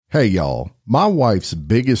Hey y'all, my wife's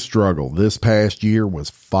biggest struggle this past year was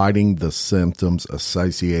fighting the symptoms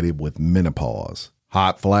associated with menopause.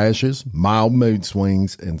 Hot flashes, mild mood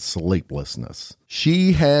swings, and sleeplessness.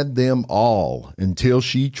 She had them all until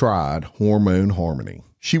she tried Hormone Harmony.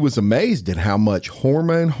 She was amazed at how much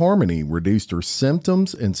Hormone Harmony reduced her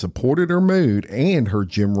symptoms and supported her mood and her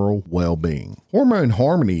general well-being. Hormone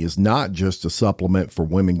Harmony is not just a supplement for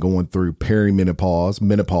women going through perimenopause,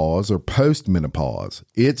 menopause, or postmenopause.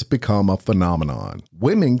 It's become a phenomenon.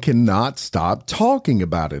 Women cannot stop talking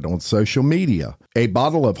about it on social media. A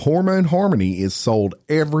bottle of Hormone Harmony is sold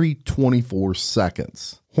every 24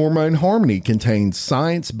 seconds. Hormone Harmony contains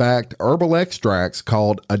science-backed herbal extracts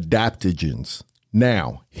called adaptogens.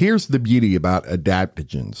 Now, here's the beauty about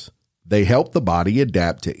adaptogens. They help the body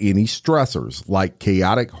adapt to any stressors, like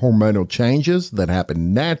chaotic hormonal changes that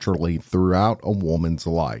happen naturally throughout a woman's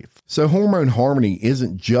life. So Hormone Harmony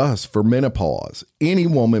isn't just for menopause. Any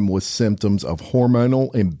woman with symptoms of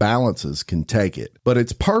hormonal imbalances can take it, but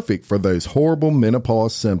it's perfect for those horrible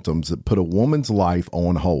menopause symptoms that put a woman's life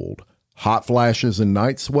on hold. Hot flashes and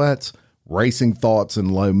night sweats, racing thoughts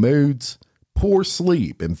and low moods, poor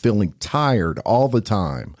sleep and feeling tired all the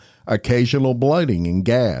time, occasional bloating and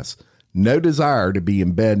gas, no desire to be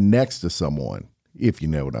in bed next to someone, if you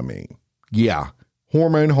know what I mean. Yeah,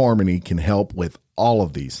 Hormone Harmony can help with all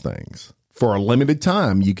of these things. For a limited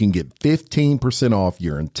time, you can get 15% off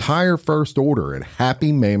your entire first order at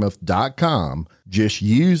happymammoth.com. Just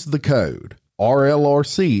use the code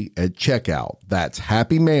RLRC at checkout. That's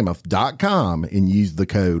happymammoth.com and use the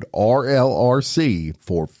code RLRC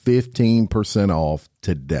for 15% off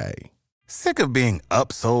today. Sick of being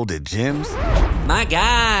upsold at gyms? My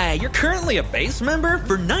guy, you're currently a base member?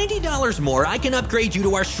 For $90 more, I can upgrade you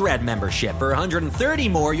to our Shred membership. For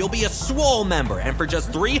 $130 more, you'll be a Swole member. And for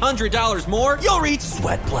just $300 more, you'll reach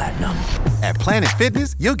Sweat Platinum. At Planet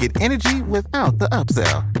Fitness, you'll get energy without the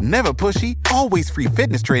upsell. Never pushy, always free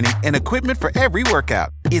fitness training and equipment for every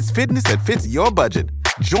workout. It's fitness that fits your budget.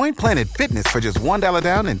 Join Planet Fitness for just $1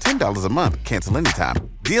 down and $10 a month. Cancel anytime.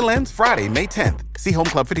 Deal ends Friday, May 10th. See Home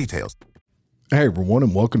Club for details. Hey everyone,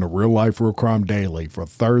 and welcome to Real Life Real Crime Daily for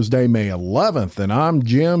Thursday, May 11th, and I'm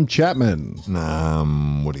Jim Chapman. And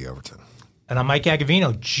I'm Woody Overton. And I'm Mike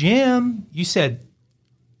Agavino. Jim, you said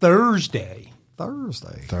Thursday.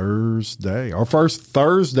 Thursday. Our first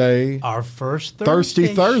Thursday. Our first Thirsty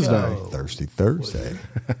Thursday. Thirsty Thursday.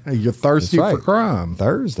 You're thirsty That's for right. crime.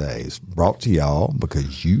 Thursdays brought to y'all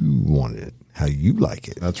because you wanted it, how you like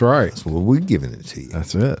it. That's right. That's what we're giving it to you.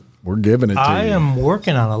 That's it. We're giving it to you. I am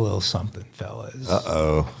working on a little something, fellas.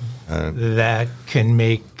 That can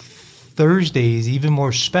make Thursdays even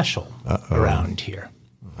more special around here.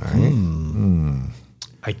 All right.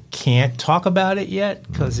 I can't talk about it yet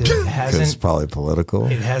because it hasn't. It's probably political.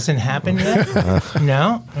 It hasn't happened yet.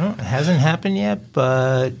 No, it hasn't happened yet.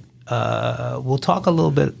 But we'll talk a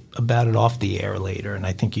little bit about it off the air later, and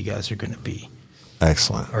I think you guys are going to be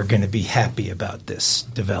Excellent. Are going to be happy about this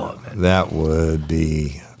development. That would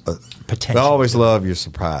be Potential. I always love your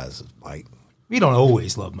surprises, Mike. We don't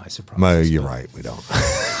always love my surprises. No, you're right. We don't.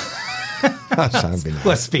 I'm trying to be nice.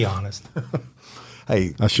 Let's be honest.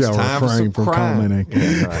 Hey, I shall refrain from commenting.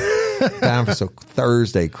 Yeah, right. Time for some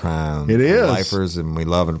Thursday crime. It is. Lifers, and we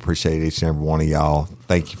love and appreciate each and every one of y'all.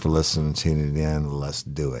 Thank you for listening, tuning in. Let's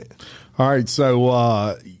do it. All right.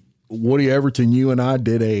 So, Woody Everton, you and I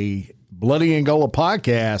did a Bloody Angola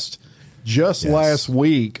podcast just last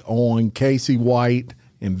week on Casey White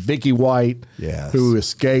and Vicky White, who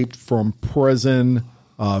escaped from prison.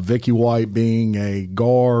 Vicky White being a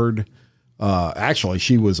guard. Actually,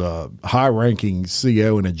 she was a high-ranking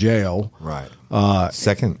CO in a jail. Right.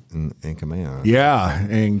 Second in command. Yeah,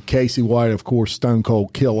 and Casey White, of course, stone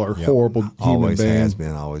cold killer, horrible human always being. Has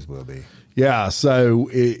been, always will be. Yeah, so,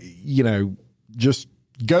 just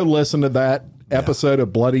go listen to that episode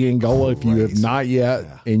of Bloody Angola if you have not yet,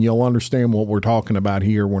 and you'll understand what we're talking about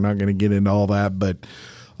here. We're not going to get into all that, but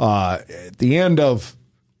at the end of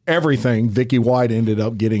everything, Vicky White ended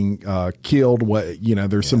up getting killed.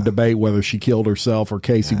 There's some debate whether she killed herself or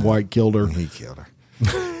Casey White killed her. He killed her.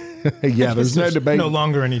 There's no debate. No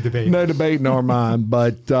longer any debate. No debate in our mind.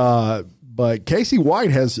 But Casey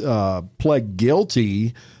White has pled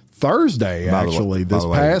guilty Thursday. This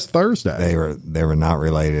past Thursday. They were not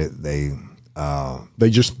related. They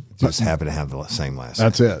just happen to have the same last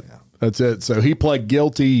That's name. it. Yeah. That's it. So he pled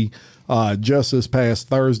guilty just this past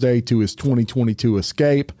Thursday to his 2022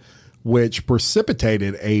 escape, which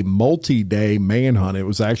precipitated a multi-day manhunt. It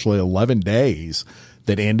was actually 11 days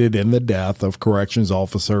that ended in the death of corrections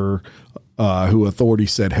officer who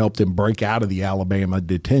authorities said helped him break out of the Alabama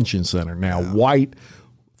detention center. Now, White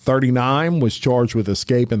 39 was charged with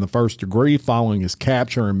escape in the first degree following his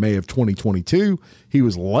capture in May of 2022. He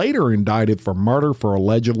was later indicted for murder for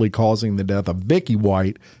allegedly causing the death of Vicky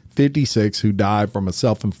White, 56, who died from a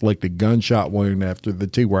self-inflicted gunshot wound after the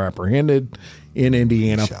two were apprehended in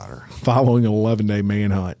Indiana following an 11-day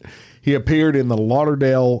manhunt. He appeared in the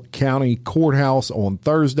Lauderdale County Courthouse on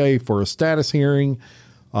Thursday for a status hearing,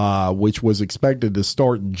 which was expected to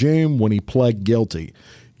start in June when he pled guilty.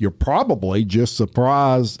 You're probably just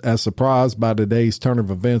surprised by today's turn of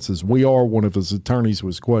events as we are. One of his attorneys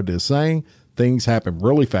was quoted as saying, "Things happened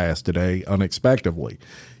really fast today, unexpectedly."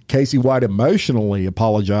 Casey White emotionally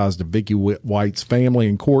apologized to Vicky White's family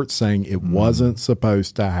in court, saying it wasn't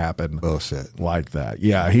supposed to happen like that.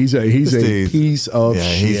 Yeah, he's a piece of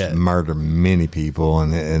shit. He's murdered many people,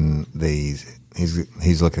 and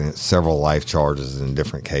he's looking at several life charges in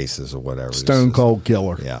different cases or whatever. Stone cold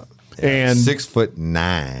killer. Yeah. And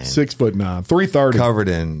 6'9", 330, covered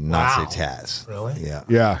in Nazi tats. Really?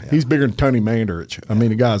 Yeah. He's bigger than Tony Mandarich. I mean,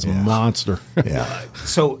 the guy's a monster. Yeah.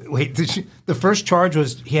 So wait, the first charge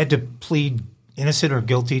was he had to plead innocent or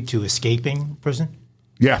guilty to escaping prison?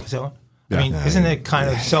 Yeah. So I mean, isn't it kind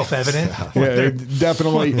of self-evident? Yeah,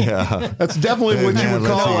 definitely. That's definitely what you would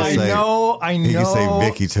call it. I know. You can say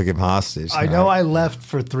Vicky took him hostage. I know I left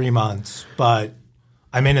for 3 months, but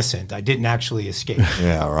I'm innocent. I didn't actually escape.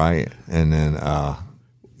 Yeah, right. And then,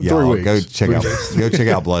 3 weeks. Go check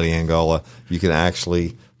out Bloody Angola. You can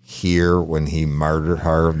actually hear when he murdered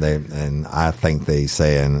her. And I think they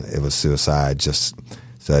saying it was suicide just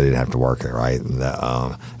so they didn't have to work it, right?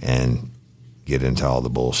 And get into all the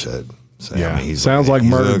bullshit. So, yeah, I mean, sounds like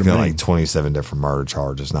murder looking to at me. like 27 different murder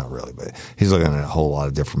charges. Not really, but he's looking at a whole lot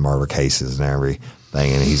of different murder cases and everything,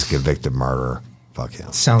 and he's a convicted murderer. Fuck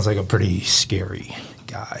him. Sounds like a pretty scary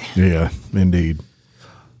guy. Yeah, indeed.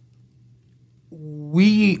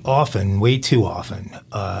 We often, way too often,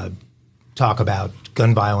 talk about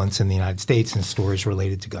gun violence in the United States and stories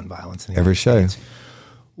related to gun violence in the United States.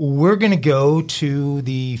 We're going to go to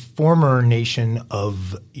the former nation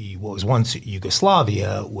of what was once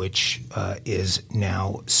Yugoslavia, which is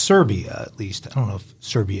now Serbia. At least I don't know if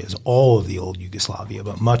Serbia is all of the old Yugoslavia,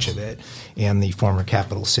 but much of it, and the former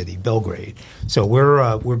capital city, Belgrade. So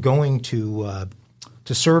we're going to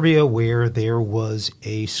Serbia, where there was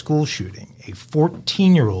a school shooting. A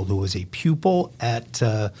 14-year-old who was a pupil at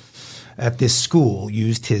this school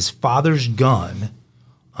used his father's gun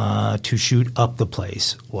to shoot up the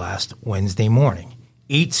place last Wednesday morning.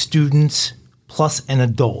 8 students plus an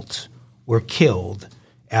adult were killed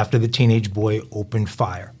after the teenage boy opened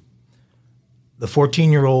fire. The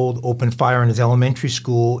 14-year-old opened fire in his elementary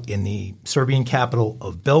school in the Serbian capital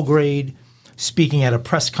of Belgrade. Speaking at a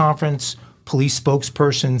press conference, police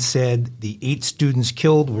spokesperson said the 8 students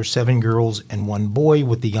killed were 7 girls and 1 boy,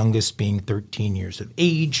 with the youngest being 13 years of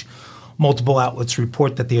age. Multiple outlets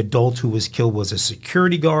report that the adult who was killed was a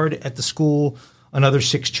security guard at the school. Another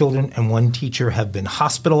 6 children and 1 teacher have been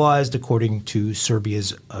hospitalized, according to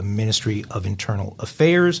Serbia's Ministry of Internal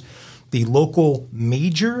Affairs. The local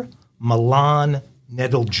major, Milan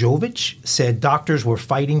Nedeljovic, said doctors were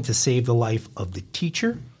fighting to save the life of the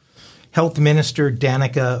teacher. Health Minister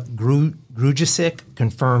Danica Grujičić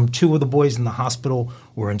confirmed 2 of the boys in the hospital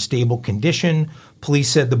were in stable condition. Police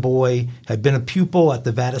said the boy had been a pupil at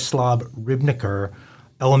the Vladislav Ribnikar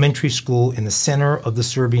Elementary School in the center of the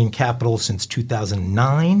Serbian capital since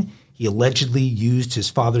 2009. He allegedly used his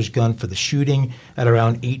father's gun for the shooting at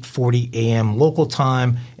around 8:40 a.m. local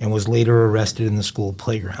time and was later arrested in the school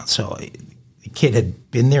playground. So the kid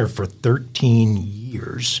had been there for 13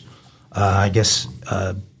 years. I guess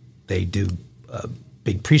they do a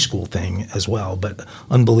big preschool thing as well, but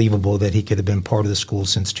unbelievable that he could have been part of the school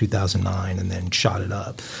since 2009 and then shot it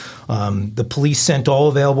up. The police sent all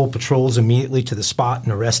available patrols immediately to the spot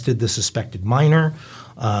and arrested the suspected minor.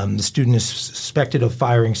 The student is suspected of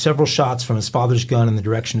firing several shots from his father's gun in the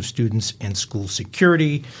direction of students and school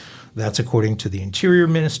security. That's according to the Interior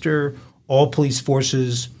Minister. All police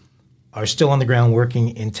forces are still on the ground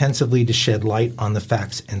working intensively to shed light on the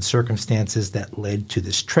facts and circumstances that led to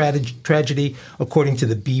this tragedy. According to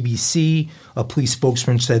the BBC, a police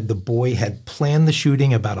spokesman said the boy had planned the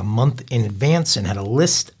shooting about a month in advance and had a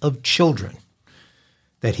list of children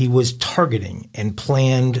that he was targeting and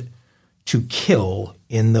planned to kill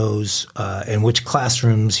in those, in which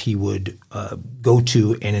classrooms he would go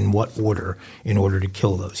to and in what order in order to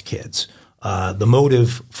kill those kids. The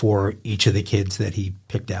motive for each of the kids that he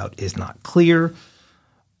picked out is not clear.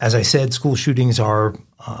 As I said, school shootings are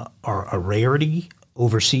a rarity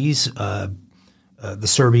overseas. The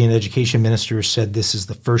Serbian education minister said this is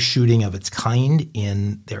the first shooting of its kind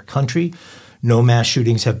in their country. No mass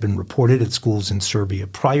shootings have been reported at schools in Serbia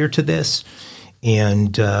prior to this.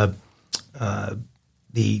 And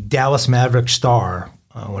the Dallas Maverick star,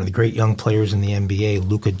 one of the great young players in the NBA,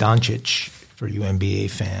 Luka Doncic, for you NBA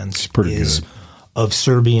fans, is of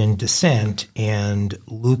Serbian descent. And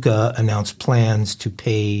Luka announced plans to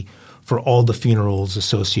pay for all the funerals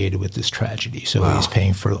associated with this tragedy. So he's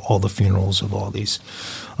paying for all the funerals of all these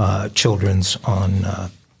children's on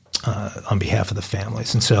behalf of the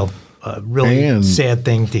families. And so really sad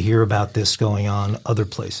thing to hear about this going on other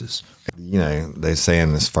places. You know, they're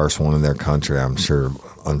saying this first one in their country, I'm sure,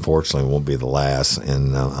 unfortunately, won't be the last.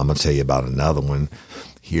 And I'm going to tell you about another one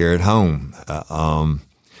here at home.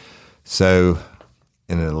 So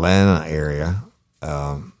in the Atlanta area,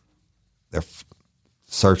 they're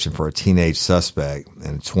searching for a teenage suspect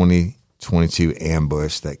in a 2022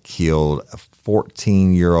 ambush that killed a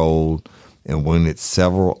 14-year-old and wounded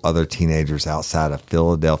several other teenagers outside of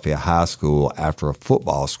Philadelphia High School after a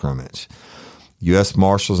football scrimmage. U.S.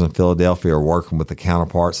 Marshals in Philadelphia are working with the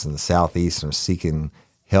counterparts in the Southeast and are seeking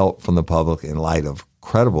help from the public in light of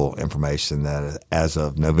credible information that as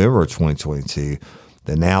of November 2022,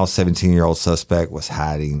 the now 17-year-old suspect was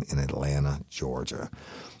hiding in Atlanta, Georgia.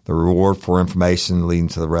 The reward for information leading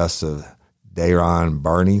to the arrest of Daron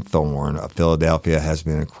Bernie Thorne of Philadelphia has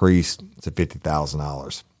been increased to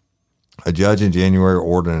 $50,000. A judge in January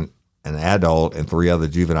ordered an adult and 3 other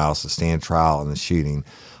juveniles to stand trial in the shooting.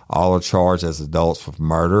 All are charged as adults with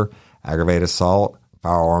murder, aggravated assault,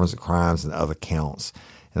 firearms crimes, and other counts.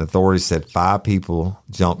 And authorities said 5 people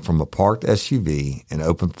jumped from a parked SUV and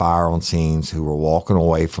opened fire on teens who were walking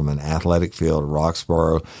away from an athletic field at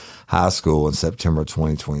Roxborough High School in September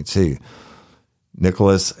 2022.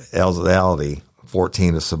 Nicholas Elzaldi,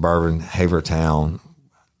 14, of suburban Havertown,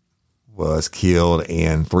 was killed,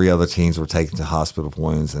 and 3 other teens were taken to hospital with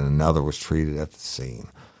wounds, and another was treated at the scene.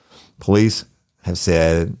 Police have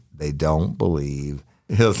said they don't believe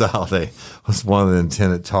Elzaldi was one of the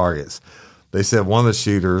intended targets. They said one of the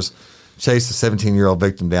shooters chased a 17-year-old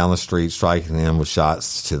victim down the street, striking him with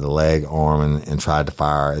shots to the leg, arm, and tried to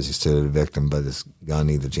fire as he stood at the victim, but his gun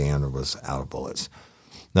either jammed or was out of bullets.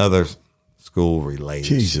 Another school-related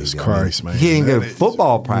Jesus Christ, man. He didn't go to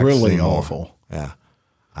football practice Really anymore. awful. Yeah.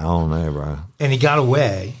 I don't know, bro. And he got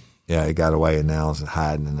away. Yeah, he got away and now is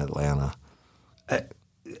hiding in Atlanta.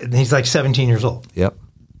 And he's like 17 years old. Yep.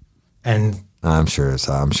 And I'm sure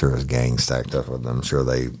his gang stacked up with him. I'm sure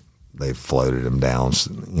they floated him down,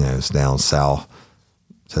 it's down south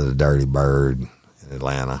to the Dirty Bird in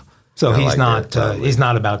Atlanta. So he's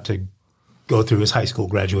not about to go through his high school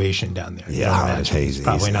graduation down there. Yeah, he's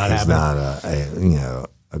probably not happening. He's not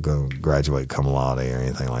going to graduate cum laude or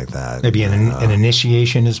anything like that. Maybe an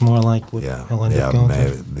initiation is more like what he'll end up going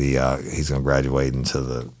through. He's going to graduate into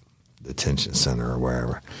the detention center or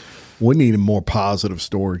wherever. We need a more positive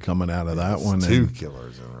story coming out of that one. 2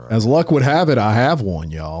 killers in a row. As luck would have it, I have one,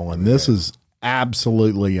 y'all, and this is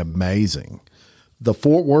absolutely amazing. The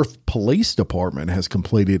Fort Worth Police Department has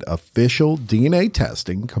completed official DNA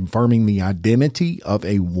testing confirming the identity of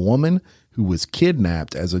a woman who was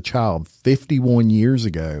kidnapped as a child 51 years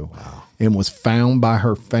ago and was found by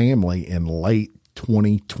her family in late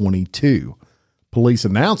 2022. Police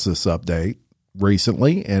announced this update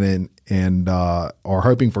recently and are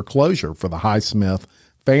hoping for closure for the Highsmith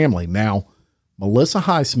family. Now, Melissa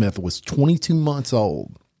Highsmith was 22 months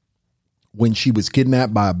old when she was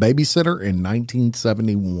kidnapped by a babysitter in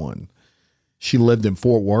 1971. She lived in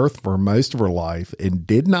Fort Worth for most of her life and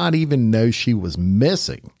did not even know she was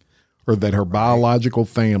missing or that her biological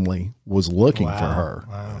family was looking for her.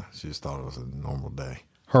 Wow. She just thought it was a normal day.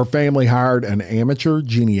 Her family hired an amateur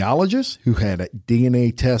genealogist who had a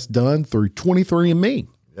DNA test done through 23andMe.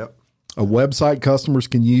 Yep. A website customers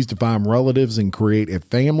can use to find relatives and create a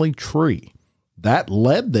family tree. That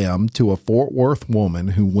led them to a Fort Worth woman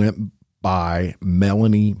who went by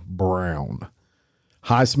Melanie Brown.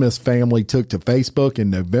 Highsmith's family took to Facebook in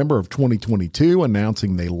November of 2022,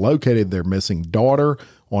 announcing they located their missing daughter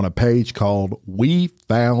on a page called We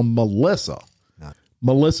Found Melissa.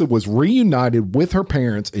 Melissa was reunited with her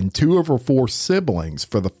parents and 2 of her 4 siblings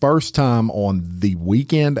for the first time on the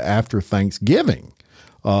weekend after Thanksgiving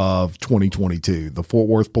of 2022. The Fort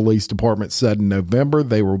Worth Police Department said in November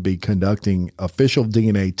they will be conducting official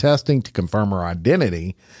DNA testing to confirm her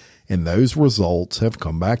identity, and those results have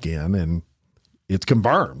come back in, and it's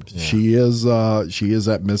confirmed. Yeah. She is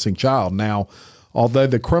that missing child. Now, although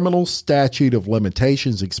the criminal statute of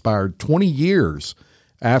limitations expired 20 years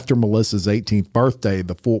after Melissa's 18th birthday,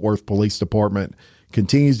 the Fort Worth Police Department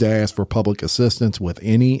continues to ask for public assistance with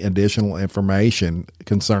any additional information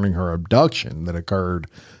concerning her abduction that occurred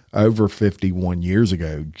over 51 years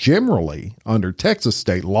ago. Generally, under Texas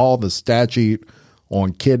state law, the statute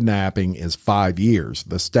on kidnapping is 5 years.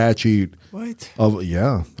 The statute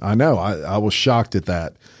yeah, I know. I was shocked at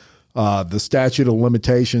that. The statute of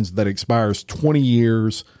limitations that expires 20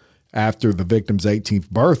 years after the victim's 18th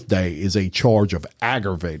birthday is a charge of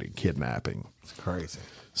aggravated kidnapping. It's crazy.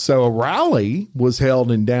 So a rally was held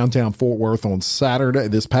in downtown Fort Worth on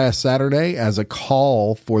this past Saturday, as a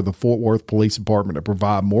call for the Fort Worth Police Department to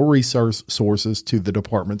provide more resources to the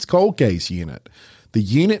department's cold case unit. The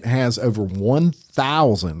unit has over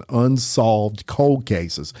 1,000 unsolved cold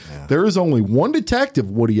cases. Yeah. There is only one detective,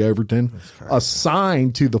 Woody Overton,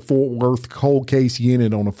 assigned to the Fort Worth cold case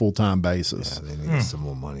unit on a full-time basis. Yeah, they need some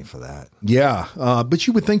more money for that. Yeah, but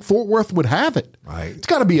you would think Fort Worth would have it. Right. It's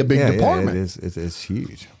got to be a big department. Yeah, it's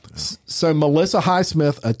huge. So Melissa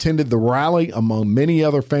Highsmith attended the rally among many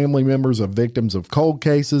other family members of victims of cold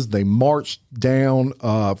cases. They marched down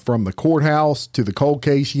from the courthouse to the cold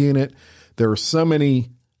case unit. There are so many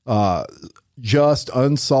just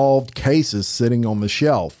unsolved cases sitting on the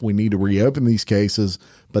shelf. We need to reopen these cases,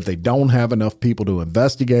 but they don't have enough people to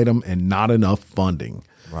investigate them and not enough funding.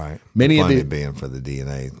 Right. Many the of the being for the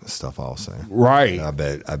DNA stuff also. Right. I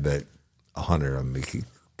bet 100 of them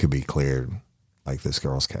could be cleared, like this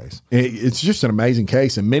girl's case. It's just an amazing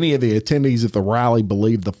case, and many of the attendees at the rally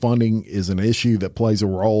believe the funding is an issue that plays a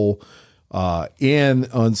role in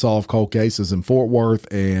unsolved cold cases in Fort Worth,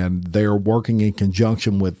 and they're working in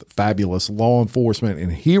conjunction with fabulous law enforcement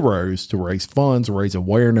and heroes to raise funds, raise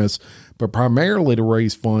awareness, but primarily to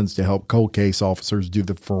raise funds to help cold case officers do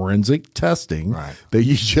the forensic testing that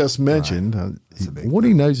you just mentioned. Right.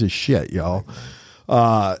 Woody knows his shit, y'all.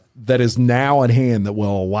 That is now at hand that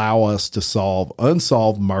will allow us to solve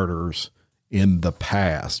unsolved murders in the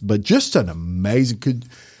past. But just an amazing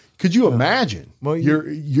Could you imagine? Well,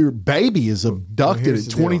 your baby is abducted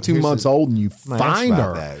at 22 months old, and you find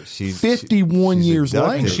her 51 years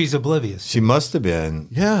later. And she's oblivious. She must have been.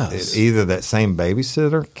 Yes. Either that same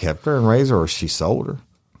babysitter kept her and raised her, or she sold her.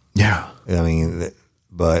 Yeah. I mean,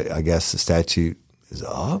 but I guess the statute is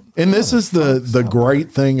up. And this is the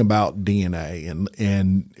great thing about DNA, and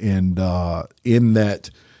in that,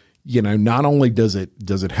 you know, not only does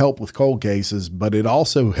it help with cold cases, but it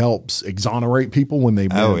also helps exonerate people when they've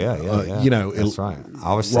been, you know, that's right.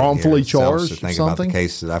 I was wrongfully charged to think or about the something.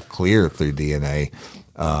 cases that I've cleared through DNA,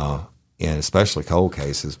 and especially cold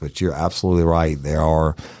cases. But you're absolutely right. There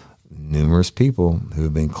are numerous people who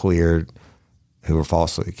have been cleared who were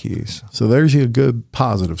falsely accused. So there's you a good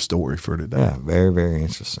positive story for today. Yeah, very, very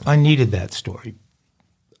interesting. I needed that story.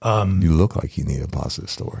 You look like you need a positive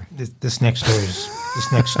story. This next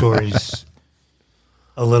story's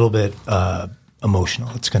a little bit emotional.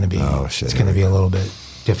 It's going to be it's going to be a little bit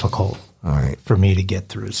difficult for me to get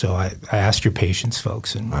through. So I asked your patience,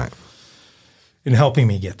 folks, in helping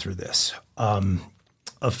me get through this.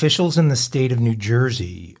 Officials in the state of New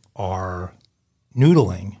Jersey are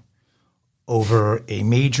noodling over a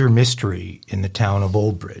major mystery in the town of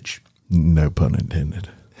Old Bridge. No pun intended.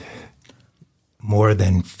 More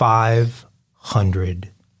than 500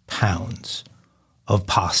 pounds of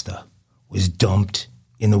pasta was dumped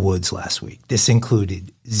in the woods last week. This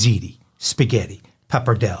included ziti, spaghetti,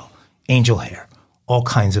 pappardelle, angel hair, all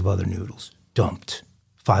kinds of other noodles. Dumped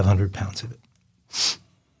 500 pounds of it.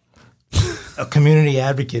 A community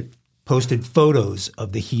advocate posted photos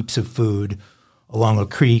of the heaps of food along a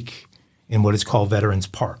creek in what is called Veterans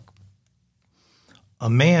Park. A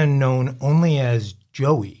man known only as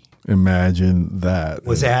Joey, imagine that,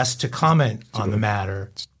 was asked to comment on the matter.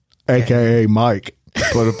 AKA Mike.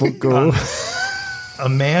 A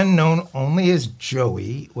man known only as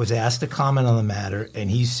Joey was asked to comment on the matter, and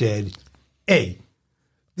he said, "Hey,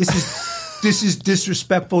 this is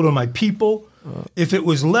disrespectful to my people. If it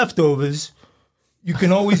was leftovers, you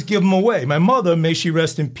can always give them away. My mother, may she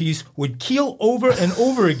rest in peace, would keel over and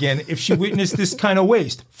over again if she witnessed this kind of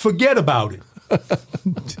waste. Forget about it."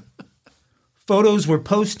 Photos were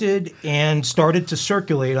posted and started to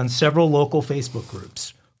circulate on several local Facebook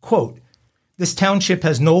groups. Quote, "This township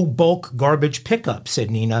has no bulk garbage pickup,"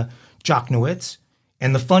 said Nina Joknowitz,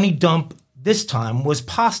 "and the funny dump this time was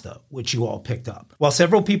pasta, which you all picked up." While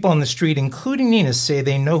several people on the street, including Nina, say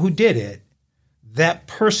they know who did it, that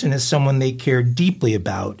person is someone they care deeply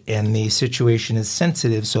about, and the situation is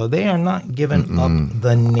sensitive, so they are not giving up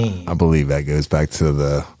the name. I believe that goes back to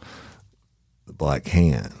the Black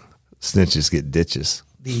Hand. Snitches get ditches.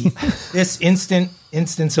 This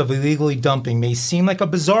instance of illegally dumping may seem like a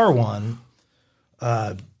bizarre one,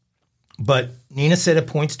 but Nina said it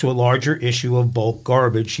points to a larger issue of bulk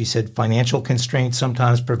garbage. She said financial constraints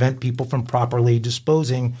sometimes prevent people from properly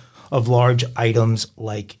disposing of large items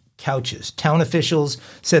like couches. Town officials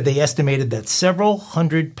said they estimated that several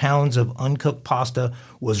hundred pounds of uncooked pasta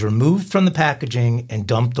was removed from the packaging and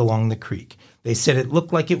dumped along the creek. They said it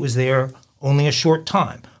looked like it was there only a short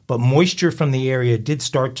time, but moisture from the area did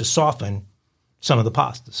start to soften some of the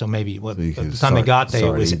pasta. So maybe by the time they got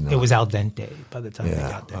there, it was al dente by the time they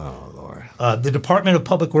got there. Oh, Lord. The Department of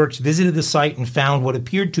Public Works visited the site and found what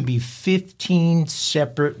appeared to be 15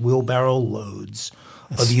 separate wheelbarrow loads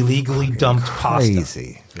of illegally dumped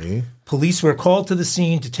pasta. Police were called to the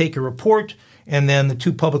scene to take a report, and then the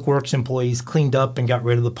 2 Public Works employees cleaned up and got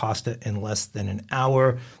rid of the pasta in less than an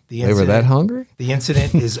hour. They were that hungry? The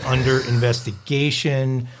incident is under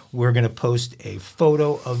investigation. We're going to post a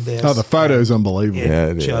photo of this. Oh, the photo's unbelievable.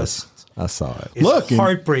 It is. I saw it. It's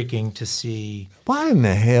heartbreaking to see. Why in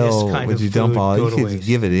the hell would you dump all? You could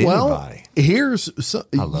give it to anybody. Well, here's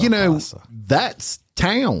pasta. That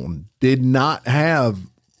town did not have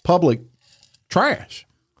public trash.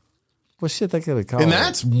 Well, shit, they could have called. And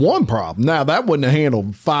that's one problem. Now, that wouldn't have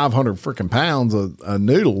handled 500 freaking pounds of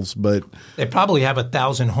noodles, but they probably have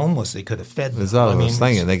 1,000 homeless they could have fed them. That's all I was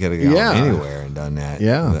thinking. They could have gone anywhere and done that.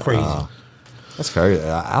 Yeah. Crazy. That's crazy.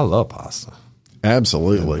 I love pasta.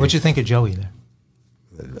 Absolutely. What'd you think of Joey there?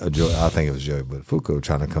 I think it was Joey Buttafuoco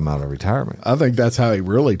trying to come out of retirement. I think that's how he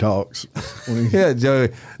really talks. Joey.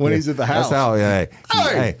 When he's at the house. That's how, hey,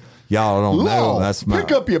 y'all don't know. That's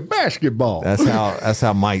pick up your basketball. That's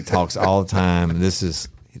how Mike talks all the time. This is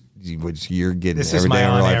what you're getting this every day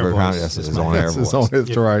in your life. This is on air voice.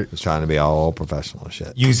 That's right. It's trying to be all professional and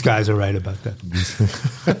shit. You guys are right about that.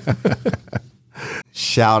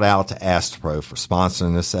 Shout out to Astropro for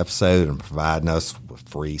sponsoring this episode and providing us with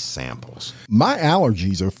free samples. My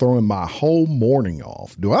allergies are throwing my whole morning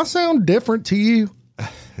off. Do I sound different to you? I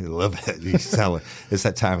love it. You sound like it's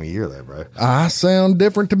that time of year there, bro. I sound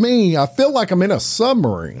different to me. I feel like I'm in a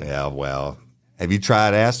submarine. Yeah, well, have you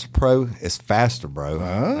tried Astropro? It's faster, bro.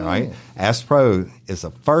 Oh. Right? Astropro is the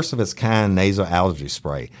first of its kind nasal allergy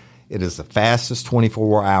spray. It is the fastest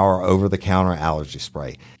 24-hour over-the-counter allergy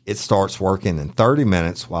spray. It starts working in 30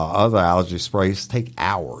 minutes while other allergy sprays take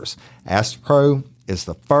hours. Astropro is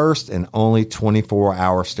the first and only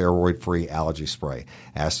 24-hour steroid-free allergy spray.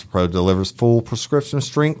 Astropro delivers full prescription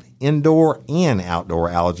strength, indoor and outdoor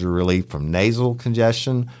allergy relief from nasal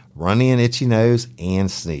congestion, runny and itchy nose, and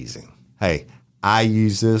sneezing. Hey, I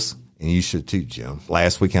use this, and you should too, Jim.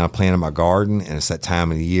 Last weekend I planted my garden, and it's that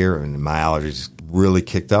time of the year, and my allergies really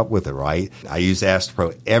kicked up with it, right? I use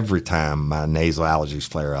Astropro every time my nasal allergies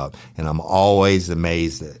flare up, and I'm always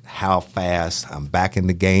amazed at how fast I'm back in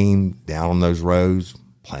the game, down on those roads,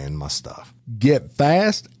 playing my stuff. Get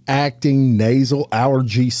fast-acting nasal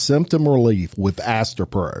allergy symptom relief with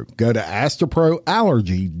Astropro. Go to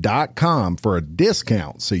AstroProAllergy.com for a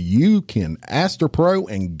discount so you can Astropro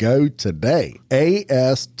and go today.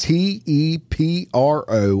 ASTEPRO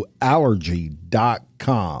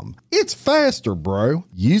allergy.com. It's faster, bro.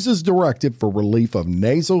 Use as directed for relief of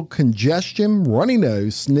nasal congestion, runny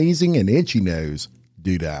nose, sneezing, and itchy nose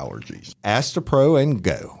due to allergies. Astropro and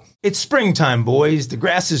go. It's springtime, boys. The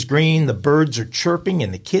grass is green, the birds are chirping,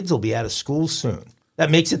 and the kids will be out of school soon.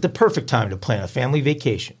 That makes it the perfect time to plan a family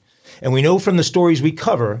vacation. And we know from the stories we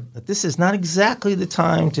cover that this is not exactly the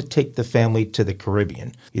time to take the family to the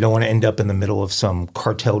Caribbean. You don't want to end up in the middle of some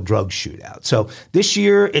cartel drug shootout. So this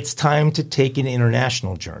year, it's time to take an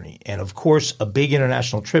international journey. And of course, a big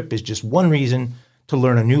international trip is just one reason to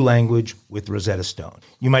learn a new language with Rosetta Stone.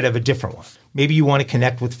 You might have a different one. Maybe you want to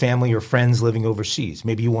connect with family or friends living overseas.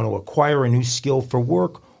 Maybe you want to acquire a new skill for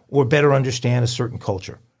work or better understand a certain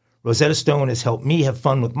culture. Rosetta Stone has helped me have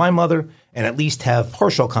fun with my mother and at least have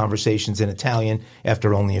partial conversations in Italian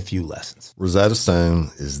after only a few lessons. Rosetta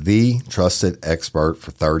Stone is the trusted expert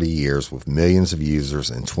for 30 years with millions of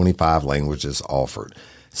users and 25 languages offered.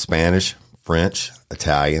 Spanish, French,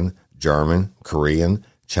 Italian, German, Korean,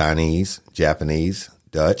 Chinese, Japanese,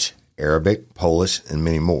 Dutch, Arabic, Polish, and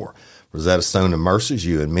many more. Rosetta Stone immerses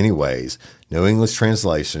you in many ways. No English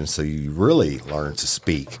translation, so you really learn to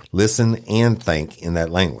speak, listen, and think in that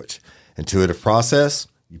language. Intuitive process,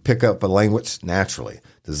 you pick up a language naturally.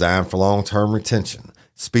 Designed for long-term retention.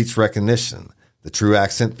 Speech recognition. The True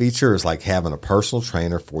Accent feature is like having a personal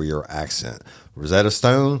trainer for your accent. Rosetta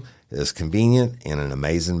Stone is convenient and an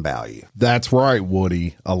amazing value. That's right,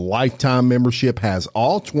 Woody. A lifetime membership has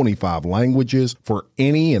all 25 languages for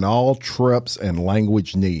any and all trips and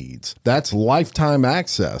language needs. That's lifetime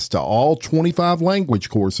access to all 25 language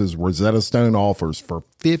courses Rosetta Stone offers for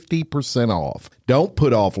 50% off. Don't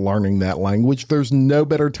put off learning that language. There's no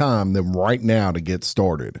better time than right now to get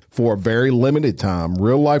started. For a very limited time,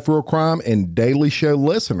 Real Life Real Crime and Daily Show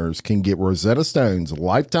listeners can get Rosetta Stone's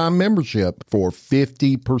lifetime membership for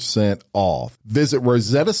 50% off. Visit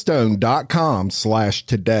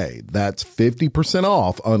rosettastone.com/today. That's 50%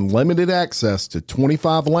 off unlimited access to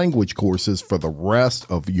 25 language courses for the rest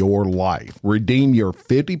of your life. Redeem your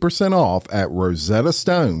 50% off at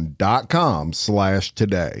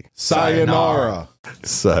rosettastone.com/today. Sayonara.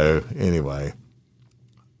 So anyway,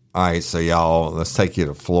 all right. So y'all, let's take you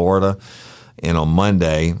to Florida. And on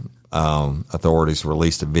Monday, authorities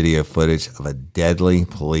released a video footage of a deadly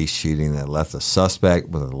police shooting that left a suspect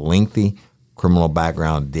with a lengthy criminal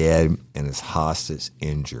background dead and his hostage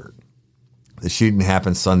injured. The shooting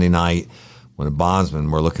happened Sunday night when the bondsmen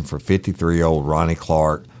were looking for 53-year-old Ronnie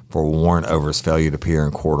Clark for a warrant over his failure to appear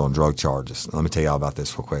in court on drug charges. Let me tell you all about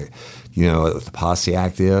this real quick. You know what the Posse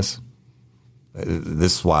Act is?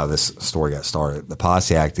 This is why this story got started. The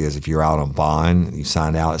Posse Act is if you're out on bond, you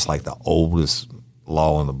sign out. It's like the oldest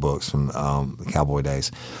law in the books from the cowboy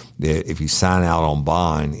days. If you sign out on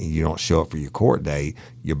bond and you don't show up for your court date,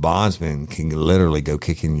 your bondsman can literally go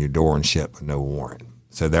kick in your door and ship with no warrant.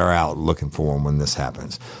 So they're out looking for him when this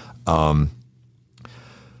happens.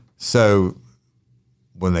 So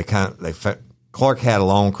when Clark had a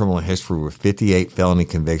long criminal history with 58 felony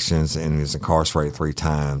convictions and he was incarcerated 3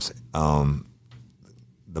 times.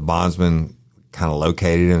 The bondsman kind of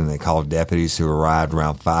located him and they called deputies who arrived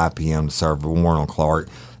around 5 p.m. to serve a warrant on Clark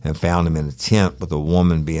and found him in a tent with a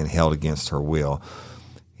woman being held against her will.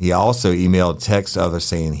 He also emailed text to others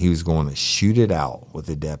saying he was going to shoot it out with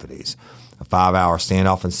the deputies. A 5-hour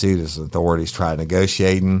standoff ensued as authorities tried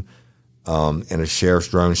negotiating, and a sheriff's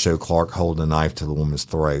drone showed Clark holding a knife to the woman's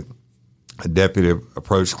throat. A deputy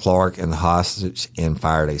approached Clark and the hostage and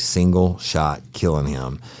fired a single shot, killing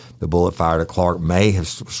him. The bullet fired at Clark may have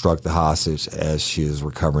struck the hostage as she is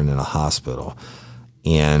recovering in a hospital.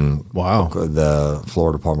 And the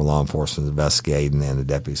Florida Department of Law Enforcement is investigating, and the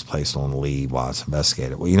deputy's placed on leave while it's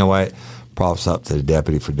investigated. Well, you know what? Props up to the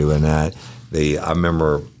deputy for doing that. I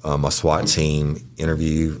remember a SWAT team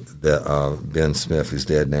interview that Ben Smith, who's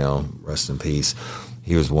dead now, rest in peace.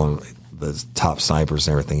 He was one of the top snipers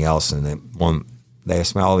and everything else. And they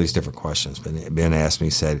asked me all these different questions. But Ben asked me,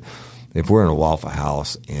 he said, if we're in a Waffle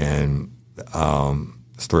House and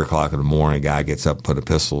it's 3 o'clock in the morning, a guy gets up, put a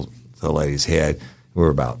pistol to the lady's head. We were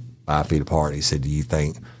about 5 feet apart. He said, do you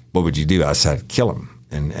think, what would you do? I said, I'd kill him.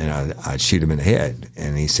 And I'd shoot him in the head.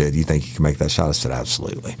 And he said, you think you can make that shot? I said,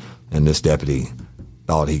 absolutely. And this deputy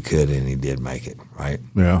thought he could, and he did make it, right?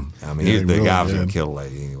 Yeah. I mean, the guy was going to kill the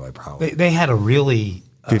lady anyway, probably. They had a really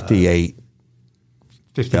 58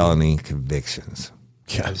 felony convictions.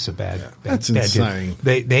 Yeah. That's a bad That's bad insane.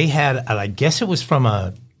 Deal. They had, I guess it was from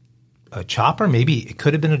a chopper. Maybe it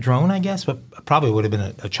could have been a drone, I guess, but probably would have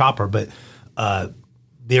been a chopper. But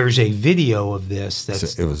there's a video of this.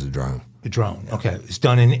 It was a drone. A drone. Yeah. Okay. It's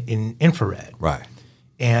done in infrared. Right.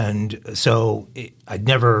 And so I'd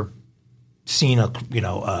never seen a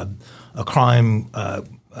crime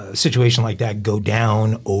situation like that go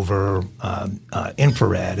down over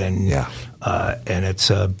infrared, and it's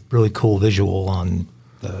a really cool visual on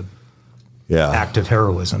the act of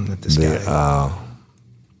heroism that this guy.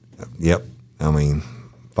 Yep. I mean,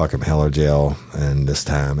 fuck him, hell or jail, and this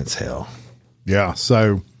time it's hell. Yeah.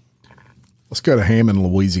 So let's go to Hammond,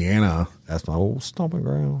 Louisiana. That's my old stomping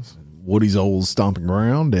grounds. Woody's old stomping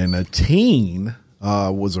ground, and a teen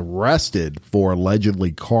was arrested for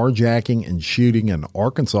allegedly carjacking and shooting an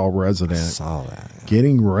Arkansas resident. I saw that. Yeah.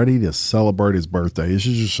 Getting ready to celebrate his birthday. This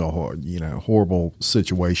is just a horrible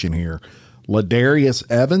situation here. Ladarius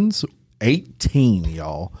Evans, 18,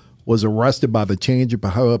 y'all, was arrested by the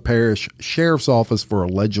Tangipahoa Parish Sheriff's Office for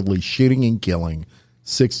allegedly shooting and killing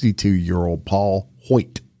 62-year-old Paul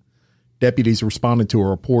Hoyt. Deputies responded to a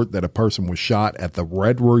report that a person was shot at the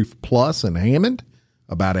Red Roof Plus in Hammond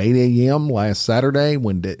about 8 a.m. last Saturday.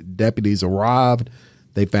 When deputies arrived,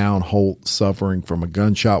 they found Holt suffering from a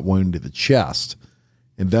gunshot wound to the chest.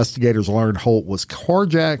 Investigators learned Holt was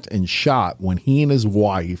carjacked and shot when he and his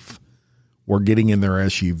wife were getting in their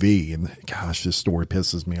SUV. And gosh, this story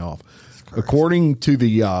pisses me off. According to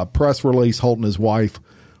the press release, Holt and his wife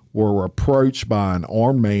were approached by an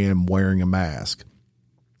armed man wearing a mask.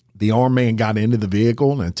 The armed man got into the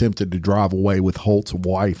vehicle and attempted to drive away with Holt's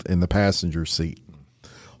wife in the passenger seat.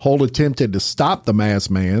 Holt attempted to stop the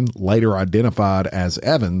masked man, later identified as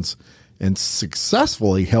Evans, and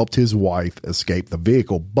successfully helped his wife escape the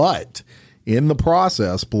vehicle. But in the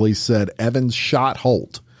process, police said Evans shot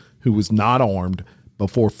Holt, who was not armed,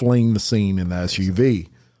 before fleeing the scene in the SUV.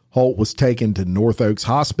 Holt was taken to North Oaks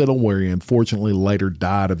Hospital, where he unfortunately later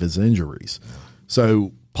died of his injuries.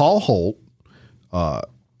 So Paul Holt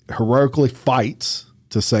heroically fights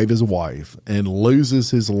to save his wife and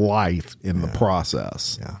loses his life in the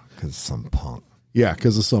process. Yeah, because some punk. Yeah,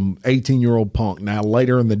 because of some 18-year-old punk. Now,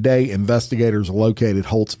 later in the day, investigators located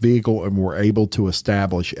Holt's vehicle and were able to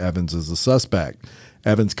establish Evans as a suspect.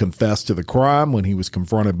 Evans confessed to the crime when he was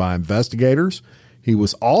confronted by investigators. He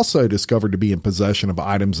was also discovered to be in possession of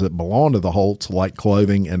items that belonged to the Holts, like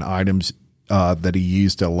clothing and items that he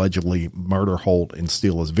used to allegedly murder Holt and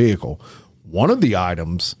steal his vehicle. One of the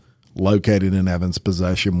items located in Evans'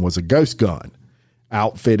 possession was a ghost gun,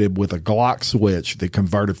 outfitted with a Glock switch that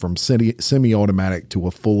converted from semi-automatic to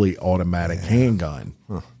a fully automatic handgun.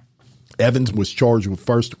 Evans was charged with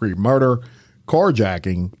first-degree murder,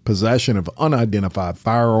 carjacking, possession of unidentified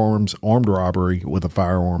firearms, armed robbery with a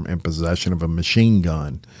firearm, and possession of a machine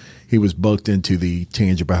gun. He was booked into the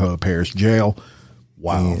Tangipahoa Parish Jail.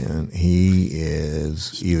 Wow. And he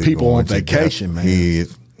is either people on vacation, man.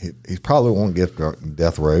 He probably won't get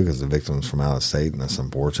death row because the victim's from out of state, and that's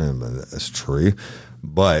unfortunate, but that's true.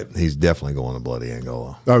 But he's definitely going to Bloody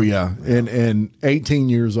Angola. Oh, yeah. And 18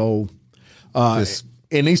 years old.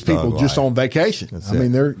 And these people just on vacation. I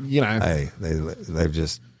mean, they're, Hey, they've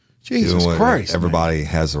just Jesus doing what Christ. everybody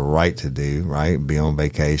has a right to do, right? Be on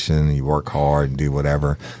vacation, you work hard and do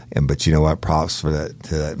whatever. But you know what? Props to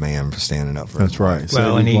that man for standing up for That's right.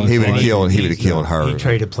 Well, and he would have killed her. He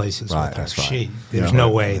traded places with her. That's right. There's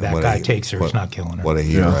no way that guy takes her. He's not killing her. What a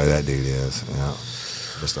hero that dude is. Yeah.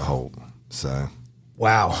 Just a hope. So.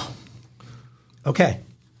 Wow. Okay.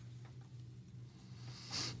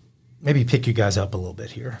 Maybe pick you guys up a little bit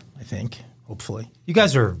here, I think, hopefully. You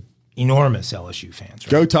guys are enormous LSU fans, right?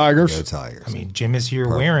 Go Tigers. Go Tigers. I mean, Jim is here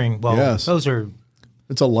wearing, those are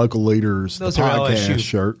It's a local leaders those the are podcast LSU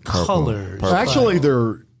shirt. colors. Purple. Actually,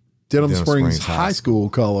 they're Denham Springs Springs High School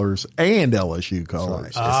colors and LSU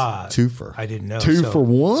colors. Twofer. I didn't know. Two for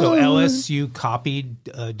one. So LSU copied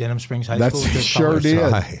Denham Springs High School. That's with sure colors? did.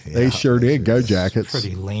 Right. They sure did. Go Jackets.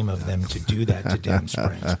 Pretty lame of them to do that to Denham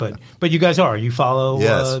Springs, but you guys are. You follow.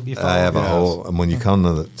 Yes, you follow I have a whole. When you come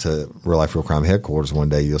to Real Life Real Crime headquarters one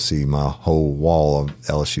day, you'll see my whole wall of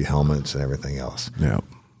LSU helmets and everything else. Yeah.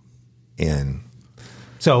 And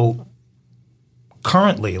so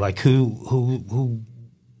currently, like who,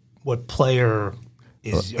 what player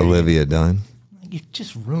is Olivia Dunne. You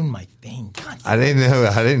just ruined my thing. God, I didn't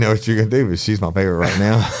know what you're gonna do, but she's my favorite right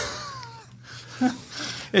now.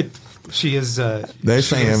 she is. They're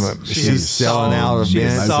saying she's selling out of She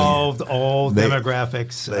events. has solved all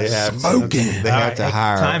demographics. They have smoking. They have to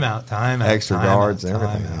hire time out, extra guards and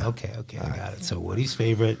everything. Okay, I got it. So Woody's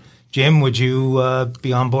favorite. Jim, would you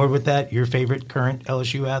be on board with that? Your favorite current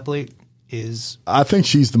LSU athlete is? I think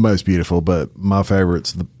she's the most beautiful, but my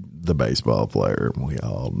favorite's the baseball player we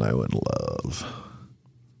all know and love.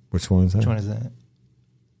 Which one is that? Which one is that?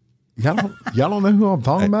 Y'all don't know who I'm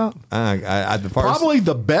talking about? Probably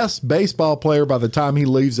the best baseball player by the time he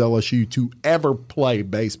leaves LSU to ever play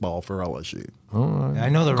baseball for LSU. I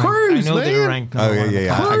know the Cruz, I know they're man. ranked. Oh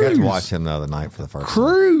yeah. I got to Cruz. watch him the other night for the first time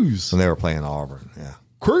Cruz. when they were playing Auburn. Yeah.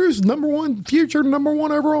 Cruz, number one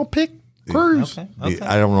overall pick. Cruz. Okay.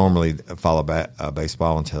 I don't normally follow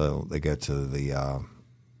baseball until they go to the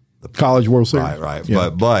College World Series. Right.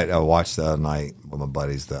 Yeah. But I watched the other night with my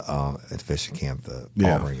buddies at fishing camp the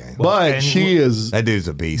Auburn game. But and she is That dude's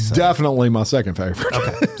a beast. definitely my second favorite.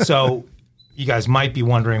 Okay. So you guys might be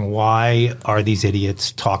wondering, why are these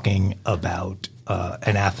idiots talking about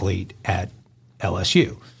an athlete at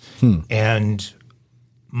LSU? And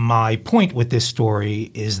my point with this story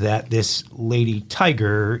is that this Lady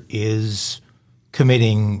Tiger is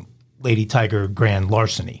committing Lady Tiger grand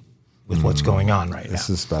larceny with what's going on right This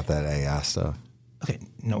now. is about that AI stuff. Okay,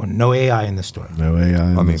 no AI in this story. No AI.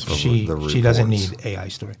 I mean, She the doesn't reports. need AI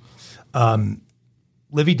story.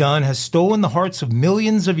 Livvy Dunne has stolen the hearts of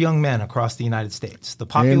millions of young men across the United States. The and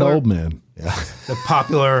popular, old men. the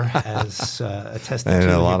popular, as attested And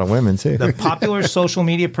to, a lot of women too. the popular social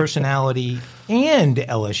media personality and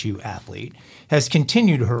LSU athlete has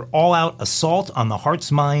continued her all-out assault on the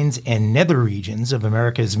hearts, minds, and nether regions of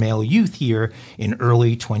America's male youth here in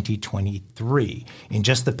early 2023. In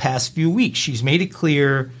just the past few weeks, she's made it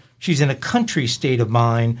clear she's in a country state of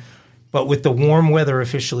mind, but with the warm weather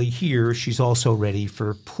officially here, she's also ready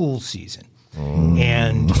for pool season.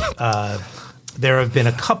 And there have been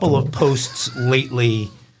a couple of posts lately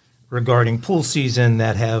regarding pool season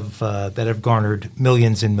that have garnered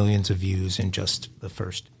millions and millions of views in just the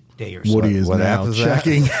first day or so. Woody is What now app is that?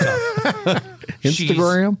 checking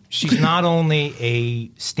Instagram. She's not only a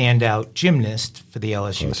standout gymnast for the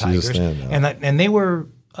LSU she's a Tigers, standout. and they were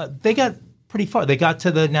they got pretty far. They got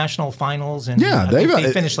to the national finals, and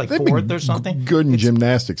they finished like fourth or something. Good in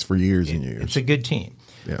gymnastics for years and years. It's a good team.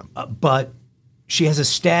 Yeah, but she has a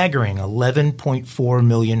staggering 11.4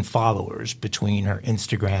 million followers between her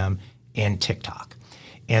Instagram and TikTok,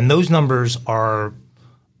 and those numbers are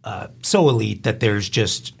so elite that there's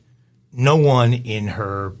just no one in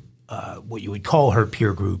her what you would call her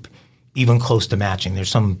peer group even close to matching. There's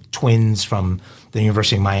some twins from the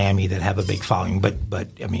University of Miami that have a big following, but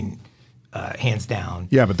I mean. Hands down.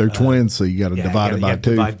 Yeah, but they're twins, so you got to divide it by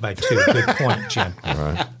two. Divide by two. Good point, Jim. All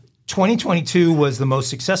right. 2022 was the most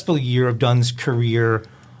successful year of Dunne's career,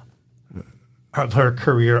 of her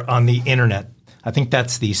career on the internet. I think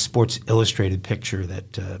that's the Sports Illustrated picture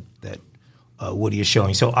that Woody is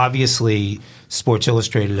showing. So obviously, Sports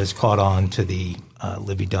Illustrated has caught on to the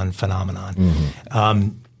Livvy Dunne phenomenon.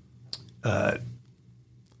 Mm-hmm.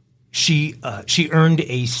 She earned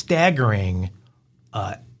a staggering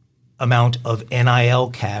amount of NIL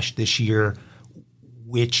cash this year,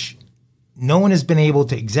 which no one has been able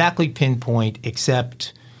to exactly pinpoint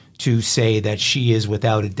except to say that she is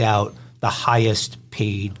without a doubt the highest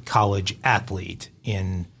paid college athlete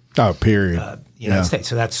in period. United States.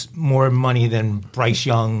 So that's more money than Bryce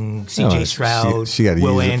Young, CJ Stroud, she got to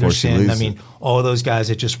Will use it before she Anderson. I loses mean, all of those guys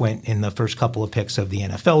that just went in the first couple of picks of the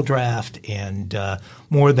NFL draft, and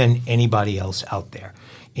more than anybody else out there.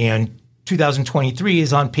 And 2023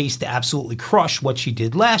 is on pace to absolutely crush what she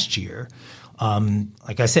did last year.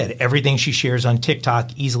 Like I said, everything she shares on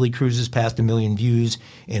TikTok easily cruises past 1 million views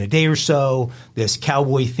in a day or so. This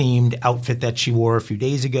cowboy-themed outfit that she wore a few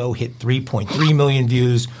days ago hit 3.3 million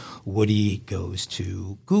views. Woody goes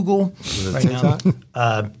to Google right now.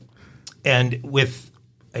 And with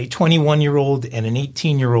a 21-year-old and an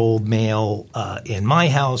 18-year-old male in my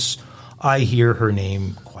house, I hear her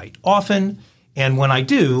name quite often. And when I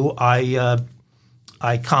do, I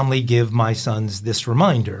calmly give my sons this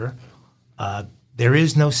reminder: there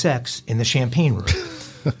is no sex in the champagne room.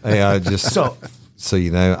 Hey, I just so you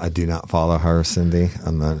know, I do not follow her, Cindy.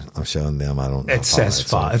 I'm showing them. I don't. It says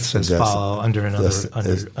follow. It says follow under another.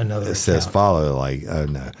 It says follow. Like, oh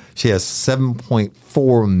no, she has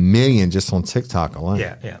 7.4 million just on TikTok alone.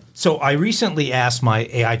 Yeah. So I recently asked my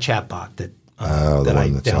AI chatbot that I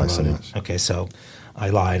downloaded. Okay, so. I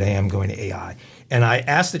lied. I am going to AI. And I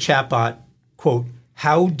asked the chatbot, quote,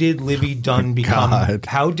 how did Livvy Dunne become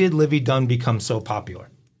so popular?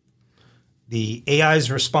 The AI's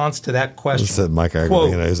response to that question. It said Mike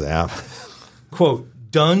Aguilino's app. Quote,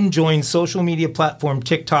 Dunne joined social media platform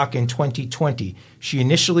TikTok in 2020. She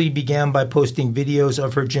initially began by posting videos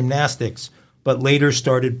of her gymnastics, but later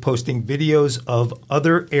started posting videos of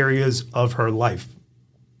other areas of her life.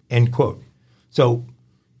 End quote. So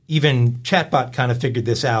even chatbot kind of figured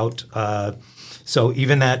this out. So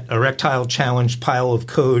even that erectile challenge pile of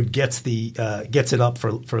code gets it up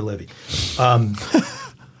for Livvy. I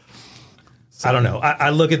don't know. I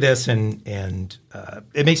look at this and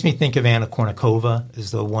it makes me think of Anna Kournikova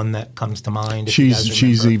is the one that comes to mind.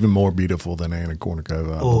 She's even more beautiful than Anna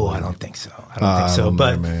Kournikova. Oh, I don't think so.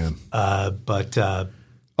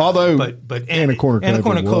 But Anna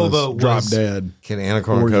Kournikova was drop dead. Can Anna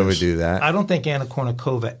Kournikova do that? I don't think Anna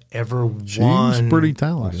Kournikova ever won. She's pretty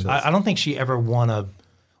talented. I don't think she ever won at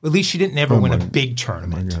least she didn't ever win a big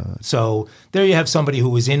tournament. So there you have somebody who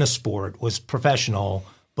was in a sport, was professional,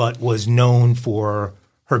 but was known for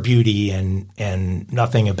her beauty and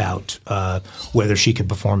nothing about whether she could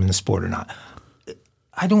perform in the sport or not.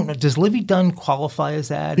 I don't know. Does Livvy Dunne qualify as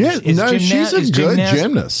that? Yeah, she's a good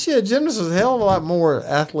gymnast. Yeah, a gymnast is a hell of a lot more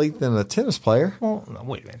athlete than a tennis player. Well, no,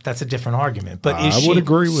 wait a minute. That's a different argument. But I would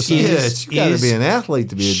agree with that. Yes, you got to be an athlete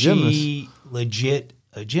to be a gymnast. Is she legit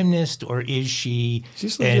a gymnast, or is she?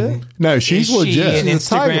 She's legit. No, she's legit. She's an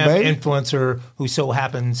Instagram influencer who so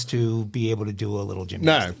happens to be able to do a little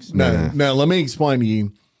gymnastics. No. Let me explain to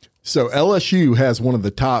you. So LSU has one of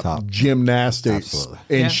the top gymnastics,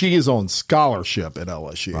 absolutely. And she is on scholarship at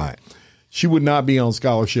LSU. Right. She would not be on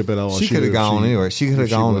scholarship at LSU. She could have gone anywhere. She could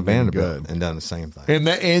have gone to Vanderbilt and done the same thing.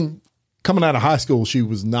 And coming out of high school, she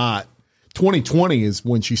was not. 2020 is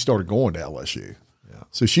when she started going to LSU. Yeah.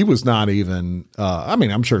 So she was not even.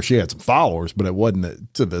 I'm sure she had some followers, but it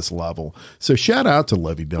wasn't to this level. So shout out to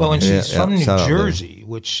Livvy Dunne. Well, and she's from New Jersey,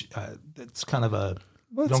 which that's kind of a.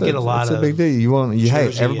 You don't get a lot of. It's a big deal.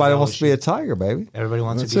 Everybody wants to be a Tiger, baby. Everybody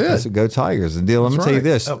wants to be. So go Tigers. And deal. Let me tell you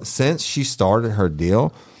this: since she started her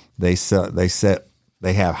deal, they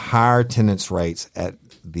have higher attendance rates at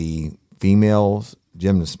the females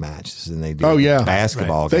gymnast matches than they do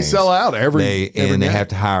basketball games. They sell out every they have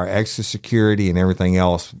to hire extra security and everything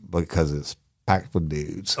else because it's packed with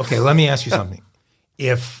dudes. Okay, let me ask you something.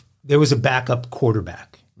 If there was a backup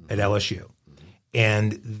quarterback at LSU.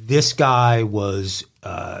 And this guy was,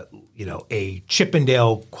 a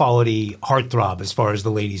Chippendale quality heartthrob as far as the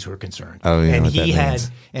ladies were concerned. Oh, yeah, and what he that had,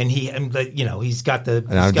 means. and he's got the,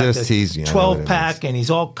 And I'm just teasing you, I know what it 12 pack, means. and he's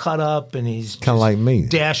all cut up, and he's Kind of like me.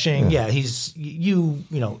 dashing. Yeah, he's eight years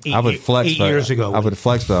ago. I would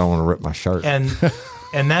flex, but I don't want to rip my shirt. And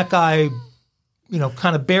that guy,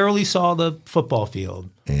 kind of barely saw the football field,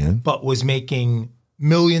 but was making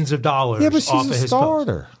millions of dollars but she's off of a his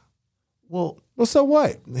starter. Well, so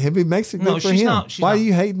what? If he makes it good No, for she's him. not. She's Why not. are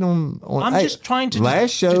you hating on I'm just trying to last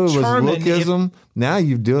show was determine lookism. Now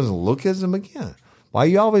you're doing lookism again. Why are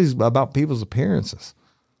you always about people's appearances?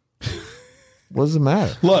 What does it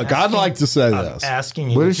matter? Look, I'd like to say this.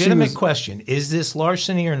 asking you a What if she legitimate was- question: is this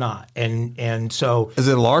larceny or not? And so Is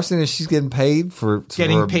it larceny? She's getting paid for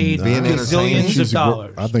getting paid being entertaining? gazillions of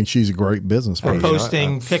dollars I think she's a great business for person.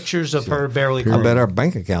 posting pictures of her barely. I bet our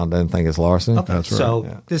bank account doesn't think it's larceny. Okay, That's right.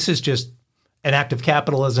 So this is just an act of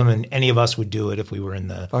capitalism, and any of us would do it if we were in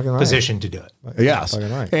the Fucking right. position to do it. Yes,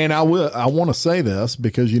 Fucking right. and I want to say this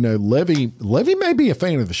because Livvy may be a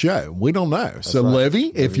fan of the show. We don't know. So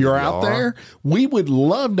Livvy, if you're you out are. there, we would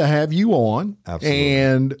love to have you on Absolutely.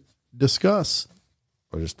 and discuss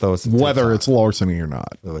Or just throw us a whether TikTok. it's larceny or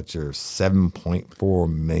not. With your 7.4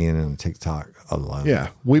 million on TikTok alone. Yeah,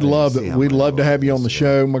 we'd love to have you on the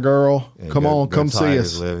show, my girl. Come on, come see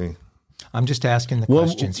us. Livvy. I'm just asking the We'll-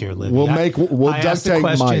 questions here, Livvy. we'll I ask the duct tape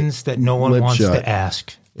questions Mike that no one lip wants shut. to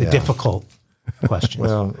ask. The difficult questions.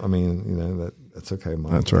 Well, I mean, that's okay,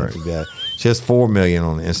 Mike. That's right. Yeah. She has 4 million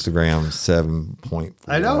on Instagram, 7.4.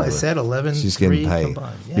 I know. I said 11. She's getting paid.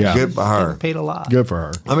 Yeah. Good for her. Getting paid a lot. Good for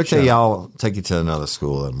her. Let me tell y'all, take you to another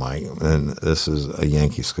school, and Mike, and this is a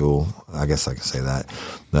Yankee school. I guess I can say that.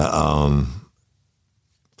 The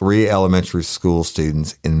 3 elementary school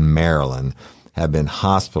students in Maryland have been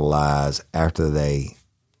hospitalized after they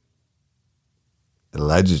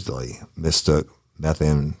allegedly mistook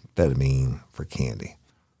methamphetamine for candy.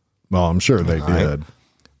 Well, I'm sure they did.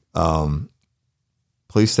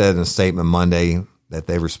 Police said in a statement Monday that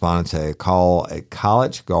they responded to a call at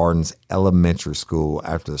College Gardens Elementary School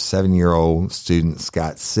after a 7-year-old student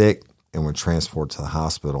got sick and were transported to the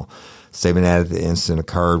hospital. Statement added the incident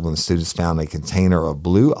occurred when the students found a container of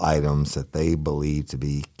blue items that they believed to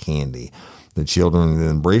be candy. The children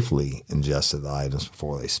then briefly ingested the items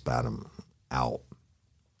before they spat them out.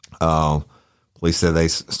 Police said they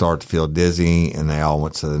started to feel dizzy, and they all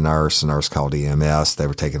went to the nurse. The nurse called EMS. They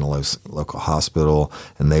were taken to local hospital,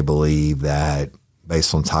 and they believe that,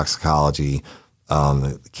 based on toxicology,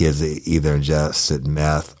 the kids either ingested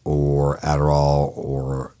meth or Adderall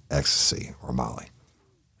or ecstasy or Molly.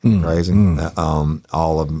 Crazy.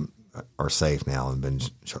 All of them are safe now and been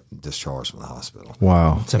discharged from the hospital.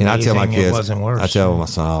 Wow. It's amazing And I tell my kids, it wasn't worse. I tell my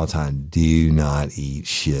son all the time, do not eat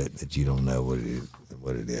shit that you don't know what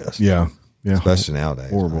it is. Yeah. Yeah. Especially nowadays.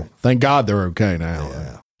 Horrible. Right? Thank God they're okay now.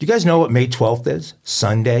 Yeah. Do you guys know what May 12th is?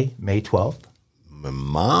 Sunday, May 12th?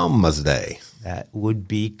 Mama's Day. That would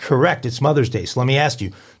be correct. It's Mother's Day. So let me ask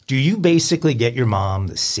you, do you basically get your mom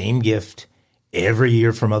the same gift every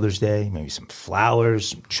year for Mother's Day? Maybe some flowers,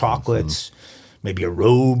 some chocolates, maybe a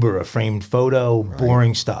robe or a framed photo,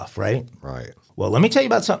 boring stuff, right? Right. Well, let me tell you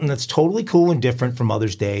about something that's totally cool and different for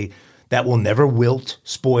Mother's Day that will never wilt,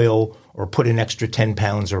 spoil, or put an extra 10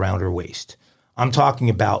 pounds around her waist. I'm talking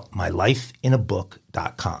about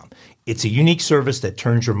mylifeinabook.com. It's a unique service that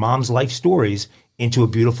turns your mom's life stories into a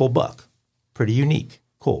beautiful book. Pretty unique.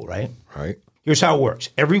 Cool, right? Right. Here's how it works.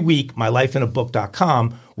 Every week,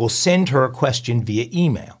 mylifeinabook.com will send her a question via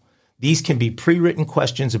email. These can be pre-written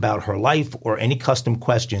questions about her life or any custom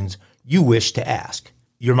questions you wish to ask.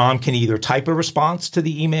 Your mom can either type a response to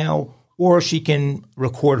the email or she can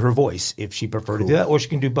record her voice if she prefer to do that, or she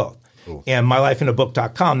can do both. Cool. And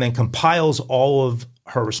mylifeinabook.com then compiles all of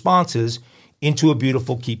her responses into a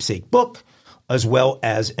beautiful keepsake book as well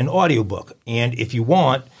as an audiobook. And if you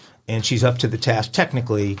want, and she's up to the task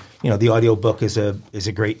technically, the audiobook is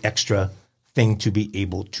a great extra thing to be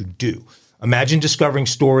able to do. Imagine discovering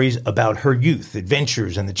stories about her youth,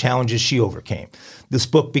 adventures, and the challenges she overcame. This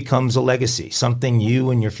book becomes a legacy, something you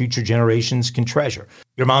and your future generations can treasure.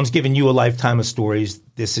 Your mom's given you a lifetime of stories.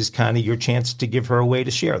 This is kind of your chance to give her a way to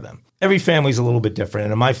share them. Every family's a little bit different,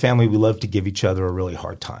 and in my family, we love to give each other a really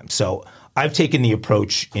hard time. So I've taken the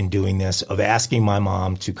approach in doing this of asking my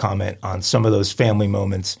mom to comment on some of those family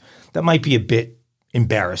moments that might be a bit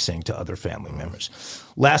embarrassing to other family members.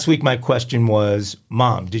 Last week, my question was,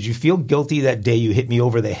 Mom, did you feel guilty that day you hit me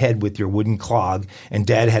over the head with your wooden clog and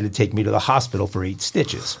Dad had to take me to the hospital for 8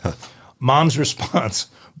 stitches? Mom's response,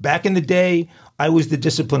 back in the day, I was the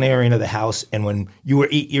disciplinarian of the house, and when you were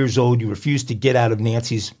 8 years old, you refused to get out of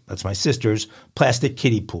Nancy's, that's my sister's, plastic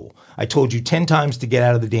kiddie pool. I told you 10 times to get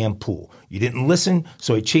out of the damn pool. You didn't listen,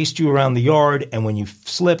 so I chased you around the yard, and when you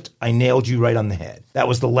slipped, I nailed you right on the head. That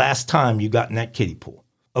was the last time you got in that kiddie pool.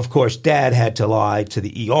 Of course, Dad had to lie to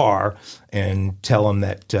the ER and tell him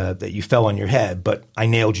that you fell on your head, but I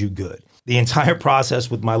nailed you good. The entire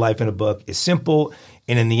process with My Life in a Book is simple,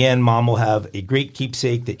 and in the end, Mom will have a great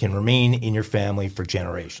keepsake that can remain in your family for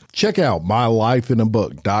generations. Check out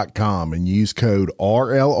mylifeinabook.com and use code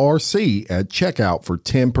RLRC at checkout for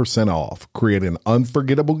 10% off. Create an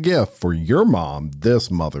unforgettable gift for your mom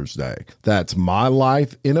this Mother's Day. That's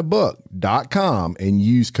mylifeinabook.com and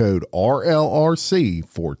use code RLRC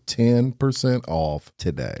for 10% off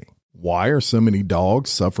today. Why are so many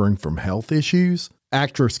dogs suffering from health issues?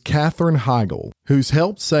 Actress Katherine Heigl, who's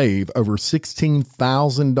helped save over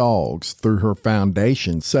 16,000 dogs through her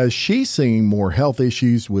foundation, says she's seeing more health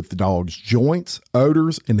issues with dogs' joints,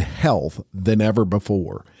 odors, and health than ever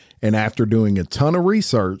before. And after doing a ton of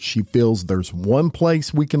research, she feels there's one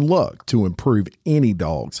place we can look to improve any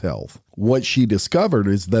dog's health. What she discovered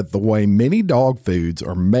is that the way many dog foods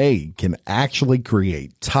are made can actually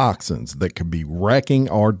create toxins that could be wrecking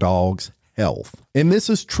our dogs' health. And this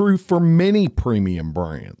is true for many premium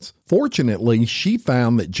brands. Fortunately, she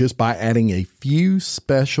found that just by adding a few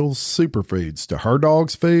special superfoods to her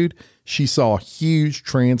dog's food, she saw huge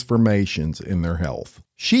transformations in their health.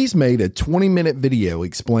 She's made a 20-minute video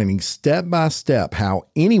explaining step-by-step how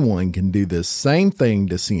anyone can do this same thing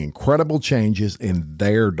to see incredible changes in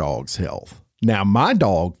their dog's health. Now, my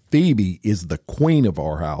dog, Phoebe, is the queen of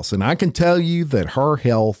our house, and I can tell you that her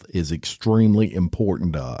health is extremely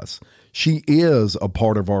important to us. She is a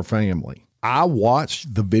part of our family. I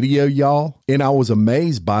watched the video, y'all, and I was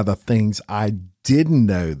amazed by the things I didn't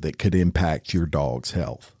know that could impact your dog's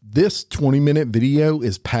health. This 20-minute video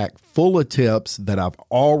is packed full of tips that I've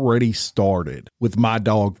already started with my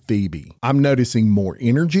dog, Phoebe. I'm noticing more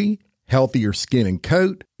energy, healthier skin and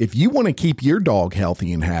coat. If you want to keep your dog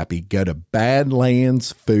healthy and happy, go to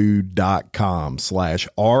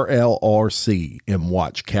badlandsfood.com/RLRC and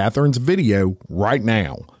watch Catherine's video right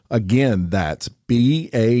now. Again, that's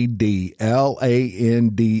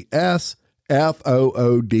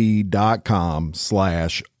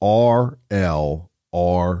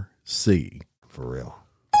badlandsfood.com/RLRC. For real.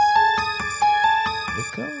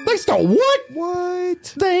 They stole what?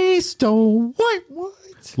 What? They stole what?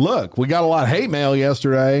 Look, we got a lot of hate mail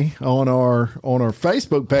yesterday on our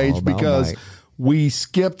Facebook page because Mike. we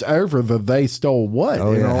skipped over the they stole what,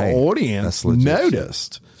 and our audience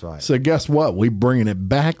noticed. That's right. So guess what? We bringing it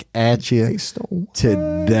back at you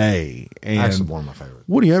today. And Actually, one of my favorites.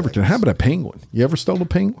 Woody Overton, how about a penguin? You ever stole a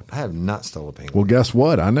penguin? I have not stolen a penguin. Well, guess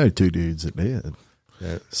what? I know two dudes that did.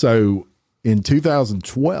 Yeah. So in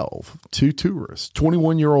 2012, two tourists,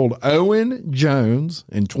 21-year-old Owen Jones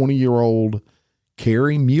and 20-year-old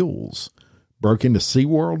Carrie Mules, broke into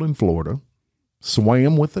SeaWorld in Florida,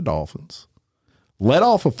 swam with the dolphins, let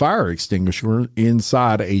off a fire extinguisher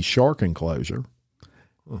inside a shark enclosure.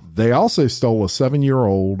 They also stole a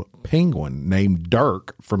 7-year-old penguin named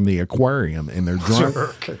Dirk from the aquarium in their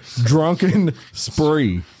drunken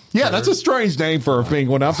spree. Yeah, that's a strange name for a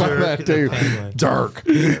penguin. I found that too. Dirk.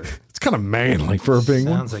 It's kind of manly for a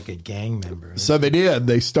penguin. Sounds like a gang member. So they did.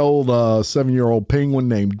 They stole a 7-year-old penguin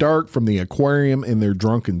named Dirk from the aquarium in their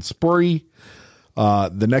drunken spree.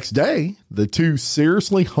 The next day, the two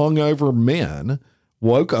seriously hungover men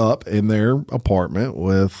woke up in their apartment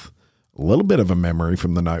with a little bit of a memory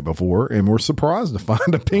from the night before and were surprised to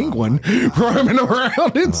find a penguin roaming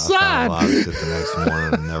around inside. I found the next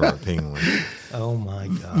morning and never a penguin. Oh, my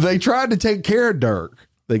God. They tried to take care of Dirk.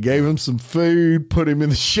 They gave him some food, put him in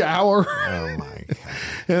the shower. Oh, my God.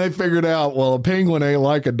 And they figured out, well, a penguin ain't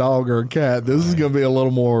like a dog or a cat. This is going to be a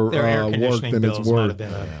little more Their air work conditioning than it's bills might worth. have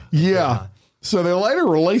been Yeah. So they later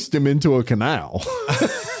released him into a canal.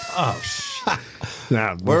 Oh, shit.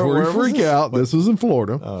 Now, before where you was freak this? out, this was in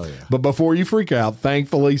Florida. Oh, yeah. But before you freak out,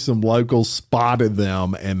 thankfully, some locals spotted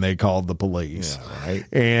them and they called the police. Yeah, right.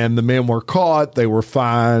 And the men were caught. They were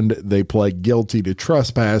fined. They pled guilty to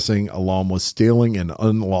trespassing along with stealing and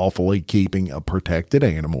unlawfully keeping a protected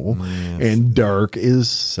animal. Yes. And Dirk is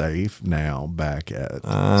safe now back at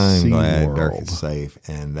I'm glad SeaWorld. Dirk is safe.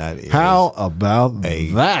 And that is How about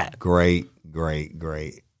a that? great.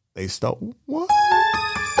 They stole what?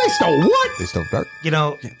 They stole what? They stole Dirk. You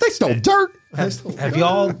know, They stole Dirk. have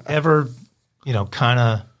y'all ever, kind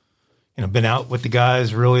of, been out with the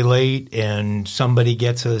guys really late and somebody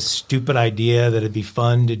gets a stupid idea that it'd be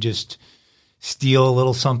fun to just steal a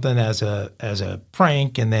little something as a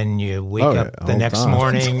prank, and then you wake up the next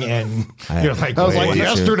morning and you're like, that was like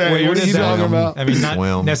yesterday. What are you talking about? I mean,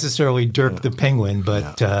 not necessarily Dirk the Penguin,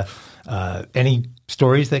 but any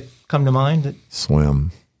stories that come to mind?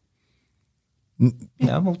 Swim.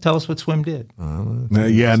 Yeah, well, tell us what Swim did.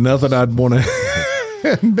 Nothing I'd want to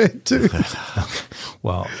admit to.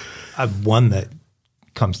 Well, I've one that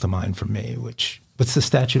comes to mind for me, what's the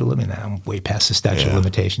statute of limitations? I'm way past the statute of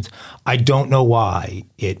limitations. I don't know why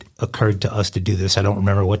it occurred to us to do this. I don't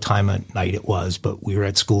remember what time of night it was, but we were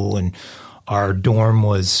at school and our dorm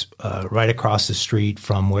was right across the street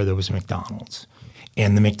from where there was a McDonald's.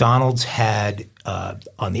 And the McDonald's had,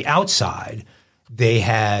 on the outside, they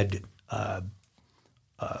had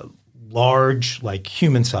large, like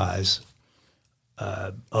human size,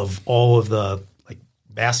 of all of the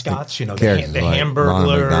mascots, the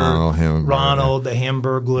Hamburglar, Ronald, the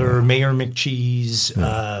Hamburglar, Mayor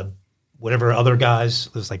McCheese, whatever other guys.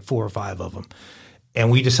 There's like 4 or 5 of them.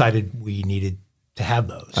 And we decided we needed to have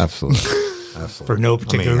those. Absolutely. For no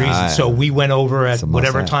particular reason. So we went over at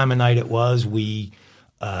whatever time of night it was. It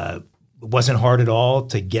wasn't hard at all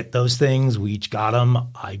to get those things. We each got them.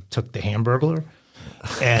 I took the Hamburglar.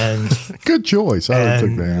 And good choice. I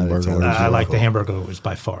took the Hamburglar. I like the Hamburglar. It was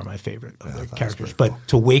by far my favorite of the characters. But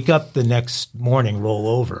to wake up the next morning, roll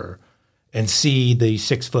over, and see the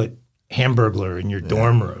 6-foot Hamburglar in your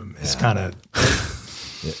dorm room is kind of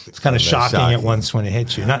shocking at once when it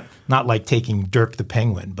hits you. Not like taking Dirk the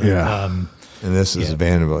Penguin, but and this is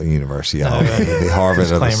Vanderbilt University, the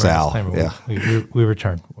Harvard of the South. Yeah, we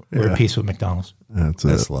return. We're at peace with McDonald's.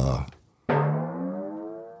 That's love.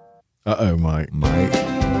 Mike.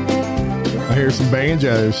 I hear some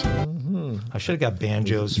banjos. Mm-hmm. I should have got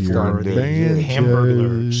banjos for the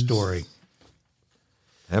Hamburglar story.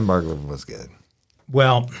 Hamburglar was good.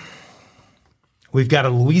 Well, we've got a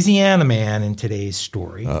Louisiana man in today's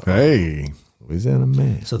story. Hey, Louisiana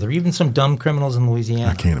man. So there are even some dumb criminals in Louisiana.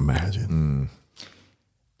 I can't imagine.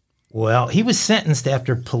 Well, he was sentenced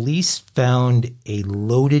after police found a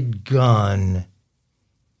loaded gun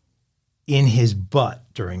in his butt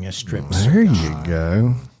during a strip search. There you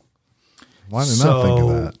go. Why didn't I think of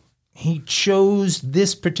that? He chose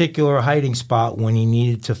this particular hiding spot when he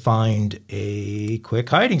needed to find a quick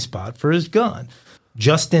hiding spot for his gun.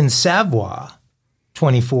 Justin Savoy,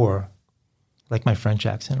 24. Like my French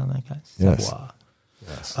accent on that guy? Yes. Savoy.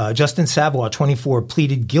 Yes. Justin Savoy, 24,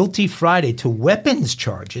 pleaded guilty Friday to weapons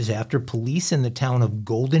charges after police in the town of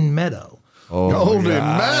Golden Meadow. Golden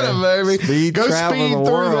Meadow, baby. Go speed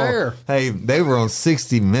through there. Hey, they were on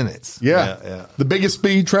 60 Minutes. Yeah. The biggest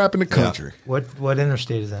speed trap in the country. What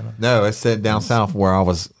interstate is that on? No, it's down south where I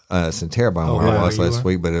was, St. Terrebonne, where I was last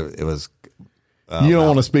week, but it was... you don't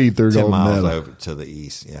want to speed through 10 Golden miles Meadow. over to the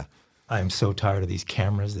east, I am so tired of these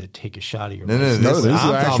cameras that take a shot of your No, I'm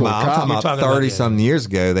talking about 30-something years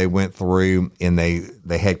ago, they went through and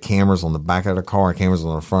they had cameras on the back of the car and cameras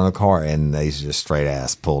on the front of the car, and they just straight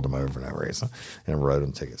ass pulled them over for no reason and wrote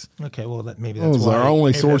them tickets. Okay, well, maybe that's why. It was our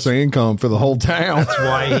only source of income for the whole town. That's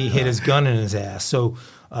why he hid his gun in his ass. So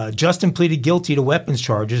Justin pleaded guilty to weapons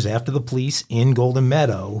charges after the police in Golden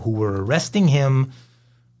Meadow, who were arresting him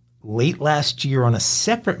late last year on a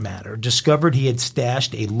separate matter, discovered he had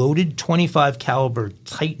stashed a loaded .25 caliber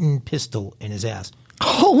Titan pistol in his ass.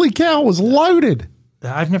 Holy cow, it was loaded.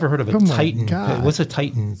 I've never heard of a Titan. What's a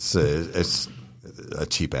Titan? It's a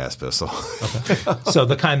cheap ass pistol. Okay. So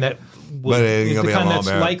the kind that that's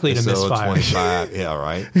likely to misfire. 25, yeah,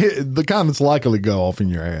 right. The kind that's likely to go off in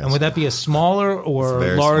your ass. And would that be a smaller or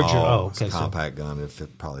larger? Small. Oh, okay. It's a compact gun.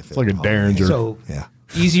 It probably fits. It's like a Derringer. So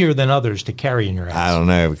easier than others to carry in your ass. I don't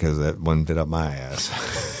know, because that one fit up my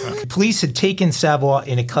ass. Police had taken Savoy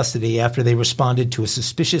into custody after they responded to a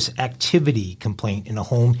suspicious activity complaint in a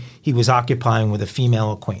home he was occupying with a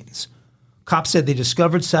female acquaintance. Cops said they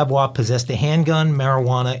discovered Savoy possessed a handgun,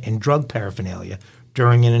 marijuana, and drug paraphernalia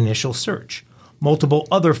during an initial search. Multiple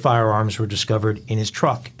other firearms were discovered in his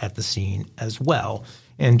truck at the scene as well.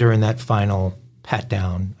 And during that final pat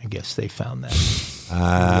down, I guess they found that.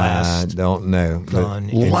 I don't know.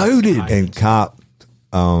 Loaded. And cop,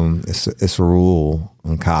 it's a rule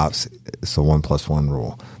on cops. It's a 1+1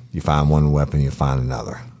 rule. You find one weapon, you find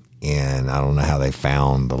another. And I don't know how they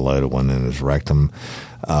found the loaded one in his rectum.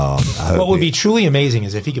 What would be truly amazing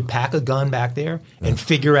is if he could pack a gun back there and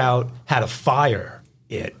figure out how to fire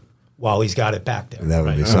it while he's got it back there. That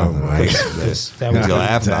would be something, right? That would be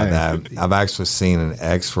laugh about that. I've actually seen an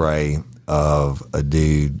X-ray of a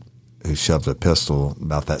dude who shoved a pistol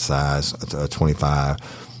about that size, a 25,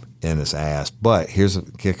 in his ass. But here's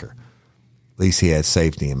the kicker. At least he had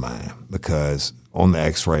safety in mind, because on the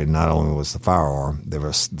X-ray, not only was the firearm, there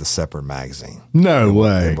was the separate magazine. No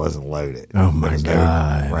way. It wasn't loaded. Oh, my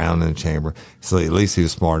God. No round in the chamber. So at least he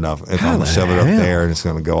was smart enough. If I'm going to shove it up there and it's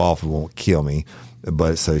going to go off, it won't kill me.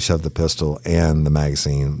 But so he shoved the pistol and the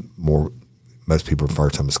magazine. Most people refer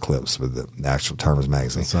to them as clips, but the actual term is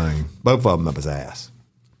magazine. Same. Both of them up his ass.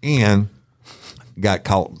 And got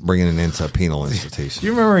caught bringing it into a penal institution. Do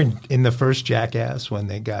you remember in the first Jackass when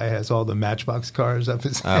the guy has all the Matchbox cars up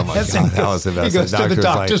his Oh my ass? God, that was the best. He goes to the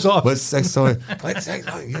doctor's office. What's sex toy? What's sex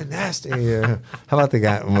toy? You're nasty. How about the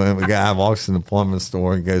guy when the guy walks in the plumbing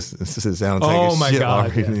store and goes sits down and takes a shit while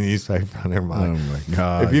reading the newspaper? Never mind. Oh my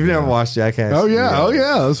God! If you've never watched Jackass, oh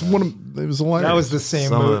yeah, that's one of. It was hilarious. That was the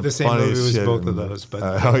same movie. The same movie was both of those.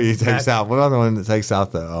 But he takes out what other one that takes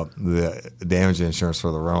out the damage insurance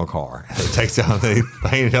for the rental car. It takes out they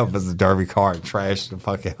paint it up as a derby car and trash the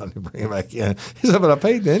fuck out and bring it back in. He said, "But I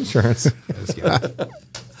paid the insurance."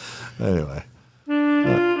 Anyway.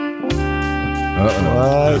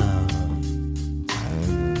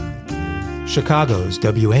 Chicago's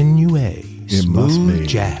WNUA. It must be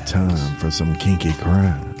jazz. time for some kinky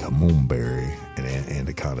crime. Come on, Barry. And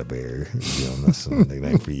Anaconda Bear. That's a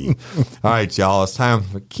nickname for you. All right, y'all. It's time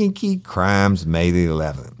for Kinky Crimes, May the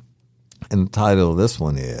 11th. And the title of this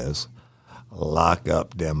one is Lock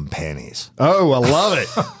Up Them Panties. Oh, I love it.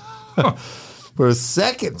 For the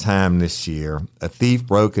second time this year, a thief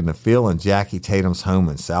broke into Phil and Jackie Tatum's home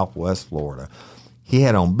in Southwest Florida. He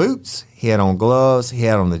had on boots, he had on gloves, he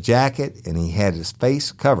had on the jacket, and he had his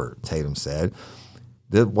face covered, Tatum said.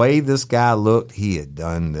 The way this guy looked, he had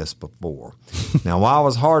done this before. Now, while it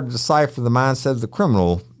was hard to decipher the mindset of the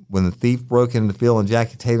criminal, when the thief broke into Phil and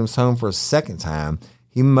Jackie Tatum's home for a second time,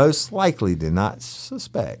 he most likely did not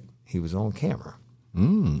suspect he was on camera.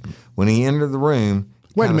 When he entered the room...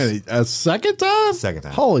 Wait a minute, a second time? Second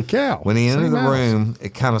time. Holy cow. When he entered Same the house. room,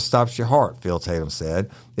 it kind of stops your heart, Phil Tatum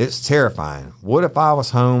said. It's terrifying. What if I was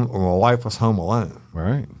home or my wife was home alone?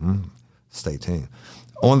 Right. Stay tuned.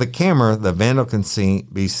 On the camera, the vandal can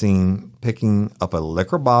be seen picking up a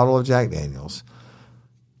liquor bottle of Jack Daniels,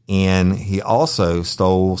 and he also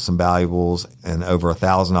stole some valuables and over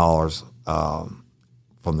 $1,000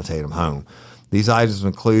 from the Tatum home. These items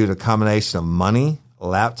include a combination of money, a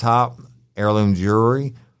laptop, heirloom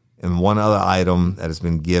jewelry, and one other item that has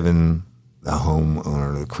been given the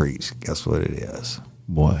homeowner the creeps. Guess what it is?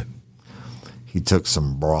 What? He took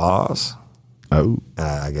some bras. Oh.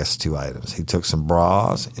 I guess two items. He took some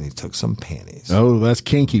bras and he took some panties. Oh, that's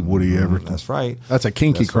kinky, Woody Everton. That's right. That's a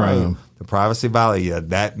kinky crime. Right. The privacy violation,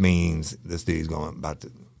 that means this dude's going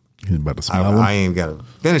He's about to smell I ain't got to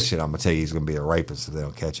finish it. I'm going to tell you he's going to be a rapist if they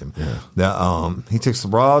don't catch him. Yeah. He took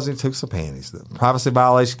some bras and he took some panties. The privacy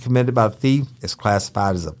violation committed by the thief is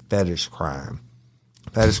classified as a fetish crime.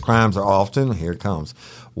 Fetish crimes are often, here it comes,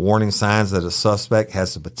 warning signs that a suspect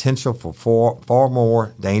has the potential for far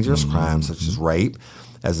more dangerous crimes such as rape,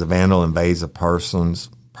 as the vandal invades a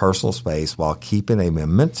person's personal space while keeping a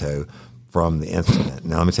memento from the incident.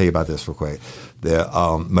 Now, let me tell you about this real quick.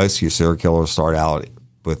 Most of your serial killers start out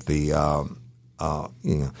with they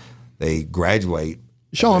graduate.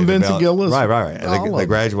 Sean Vincent Gillis. Right. They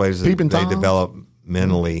graduate as they develop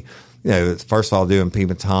mentally. First of all, doing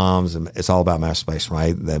peeping toms, and it's all about masturbation,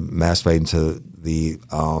 right? They masturbate to the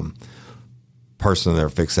person of their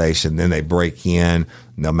fixation. Then they break in,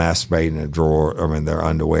 and they'll masturbate in a drawer, their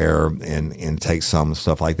underwear, and take some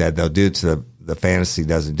stuff like that. They'll do it to the fantasy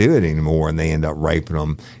doesn't do it anymore, and they end up raping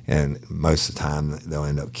them, and most of the time they'll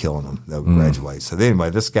end up killing them. They'll graduate. So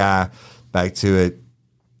anyway, this guy, back to it,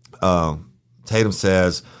 Tatum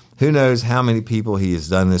says, who knows how many people he has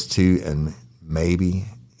done this to, and maybe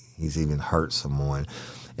he's even hurt someone.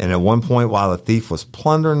 And at one point, while the thief was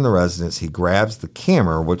plundering the residence, he grabs the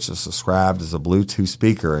camera, which is described as a Bluetooth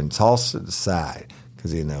speaker, and tosses it aside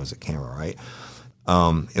because he didn't know it was a camera, right?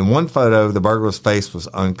 In one photo, the burglar's face was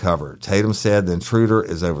uncovered. Tatum said the intruder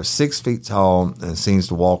is over 6 feet tall and seems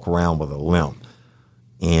to walk around with a limp.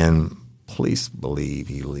 And police believe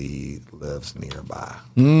he lives nearby.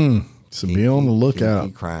 So be on the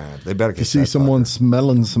lookout. Crime. They better you see someone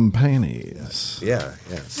smelling some panties. Yeah.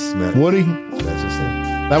 Woody?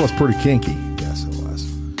 That was pretty kinky. Yes, it was.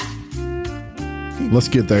 Let's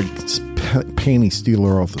get that panty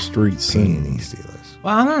stealer off the streets. Panty stealers.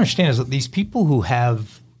 Well, I don't understand is these people who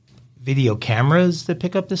have video cameras that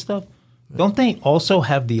pick up this stuff, don't they also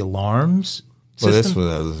have the alarms system?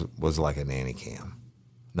 Well, this was like a nanny cam.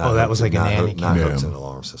 That was like a nanny cam. Not hooked to an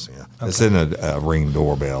alarm system, yeah. Okay. It's in a Ring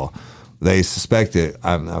doorbell. They suspect it.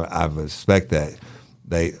 I suspect that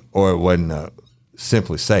it wasn't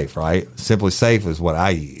Simply Safe, right? Simply Safe is what I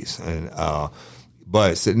use. And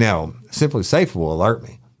but now, Simply Safe will alert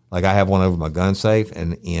me. Like I have one over my gun safe,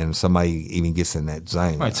 and somebody even gets in that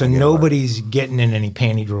zone. Right, so nobody's getting in any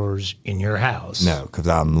panty drawers in your house. No, because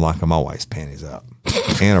I'm locking my wife's panties up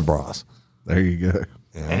and her bras. There you go.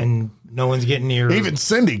 Yeah. And no one's getting near. Even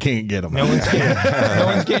Cindy can't get them. No one's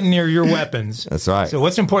getting near your weapons. That's right. So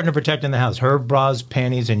what's important to protect in the house? Her bras,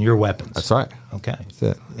 panties, and your weapons. That's right. Okay. That's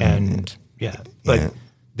it. And but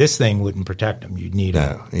this thing wouldn't protect them. You'd need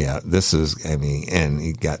this is, and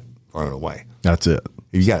he got thrown away. That's it.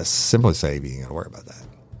 You got to simply say you ain't got to worry about that.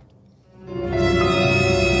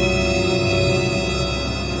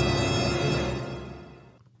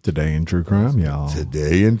 Today in True Crime, y'all.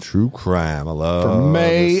 Today in True Crime. I love For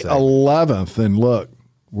May 11th. And look,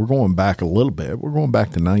 we're going back a little bit. We're going back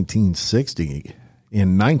to 1960.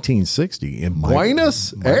 In 1960, in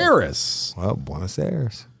Buenos Aires. Well, Buenos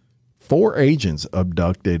Aires. 4 agents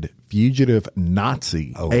abducted fugitive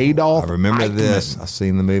Nazi Adolf I remember Eichmann. this. I've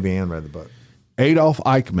seen the movie and read the book. Adolf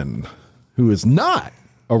Eichmann, who is not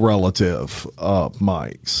a relative of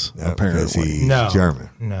Mike's, apparently. He's German.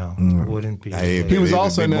 No, wouldn't be. He was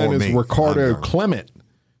also known as Ricardo Clement.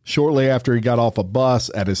 Shortly after he got off a bus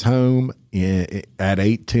at his home at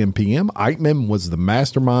 8:10 p.m., Eichmann was the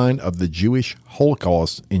mastermind of the Jewish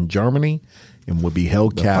Holocaust in Germany and would be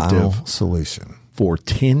held captive solution for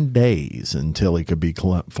 10 days until he could be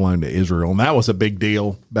flown to Israel. And that was a big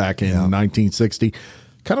deal back in 1960.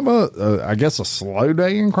 Kind of I guess a slow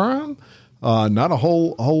day in crime. Not a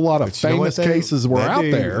whole lot of famous cases were out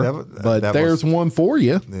there, but there's one for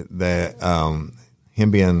you. Him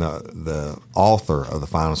being the author of the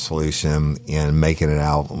final solution and making it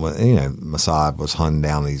out, Mossad was hunting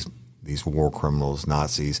down these war criminals,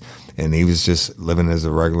 Nazis, and he was just living as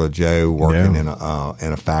a regular Joe, working in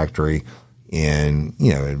a factory, and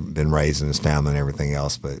had been raised in his family and everything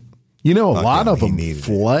else. But a lot of them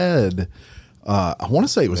fled. I want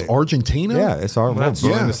to say it was Argentina. Yeah, it's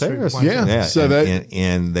Buenos Aires. Yeah. So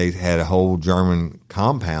and they had a whole German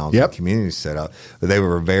compound, community set up, but they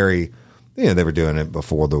were very. They were doing it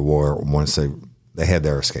before the war. Once they had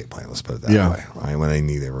their escape plan, let's put it that way, right? When they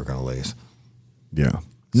knew they were going to lose. Yeah.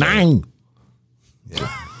 9.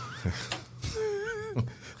 Yeah.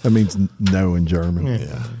 That means no in German.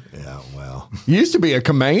 Yeah, well. It used to be a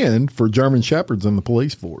command for German shepherds in the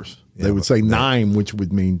police force. They would say 9, which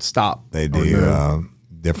would mean stop. They do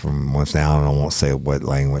different ones now, and I won't say what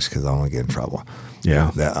language because I don't want to get in trouble. Yeah.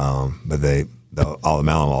 But all the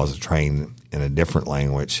Malinois are trained in a different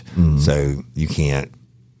language, so you can't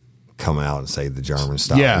come out and say the German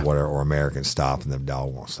stop or whatever, or American stop, and the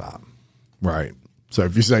dog won't stop. Right. So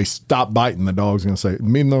if you say stop biting, the dog's going to say,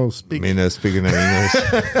 me no speaking English. I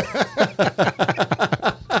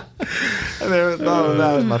never thought of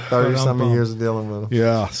that in my 30-something years of dealing with them.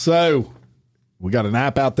 Yeah. So we got an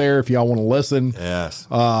app out there if y'all want to listen. Yes.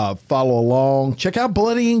 Follow along. Check out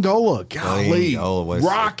Bloody Angola. Golly.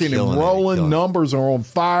 Rocking and rolling. Numbers are on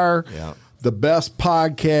fire. Yeah. The best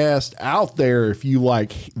podcast out there if you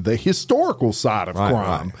like the historical side of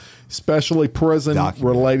crime, especially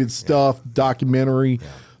prison-related stuff, documentary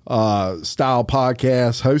style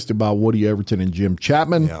podcast hosted by Woody Everton and Jim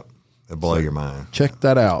Chapman. Yep. It'll blow your mind. Check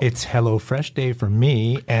that out. It's Hello Fresh Day for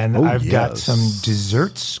me, and I've got some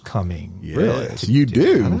desserts coming. Yes, you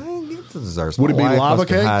do. I didn't get the desserts. Would it be lava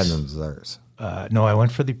cakes? Hiding them desserts. No, I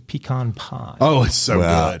went for the pecan pie. Oh, it's so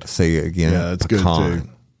good. See again. Yeah, it's pecan. good too.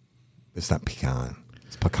 It's not pecan.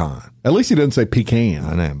 It's pecan. At least he doesn't say pecan.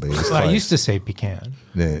 I know, but it's I used to say pecan.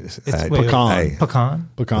 It's pecan. Pecan.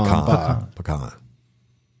 Pecan.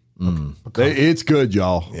 It's good,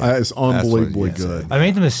 y'all. Yeah. It's unbelievably good. I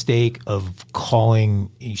made the mistake of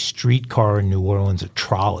calling a streetcar in New Orleans a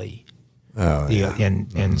trolley. Oh, yeah.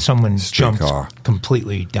 And someone jumped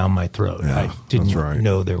completely down my throat. Yeah, I didn't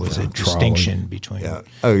know there was a distinction between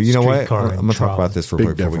Oh, you know what? streetcar and I'm going to talk trolley. about this real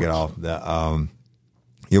quick before we get off.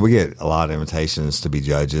 We get a lot of invitations to be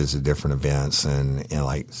judges at different events and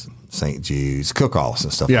like St. Jude's cook-offs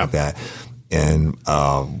and stuff like that. And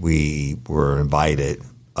we were invited,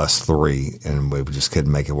 us 3, and we just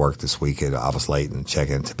couldn't make it work this weekend. I was late and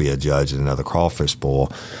checking to be a judge at another crawfish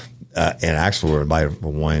bowl. And actually, we were invited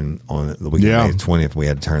for one on the weekend, May 20th. We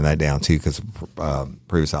had to turn that down, too, because of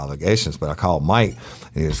previous obligations. But I called Mike,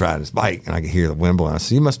 and he was riding his bike, and I could hear the wind blowing. I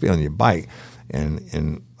said, you must be on your bike.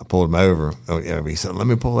 And I pulled him over. He said, let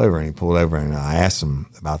me pull over. And he pulled over, and I asked him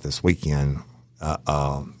about this weekend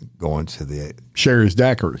going to the Sherry's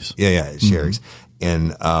Daiquiris. Yeah, Sherry's.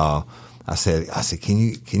 And I said, can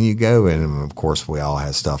you go? And of course, we all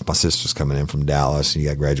had stuff. My sister's coming in from Dallas, and you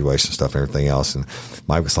got graduation stuff and everything else. And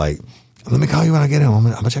Mike was like, let me call you when I get in. I'm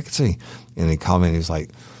gonna check and see. And he called me, and he was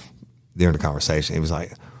like, during the conversation, he was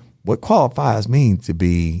like, what qualifies me to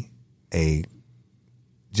be a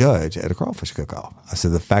judge at a crawfish cook-off. I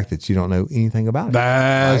said, the fact that you don't know anything about it.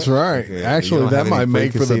 That's right. Okay. Actually, that might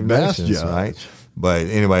make for the best judge. Right? But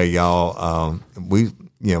anyway, y'all,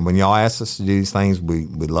 when y'all ask us to do these things,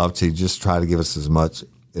 we'd love to just try to give us as much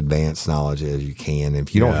advanced knowledge as you can. And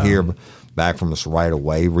if you don't hear back from us right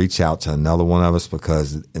away, reach out to another one of us,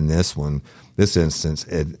 because in this instance,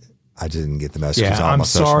 I didn't get the message. Yeah, I'm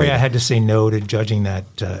sorry I had to say no to judging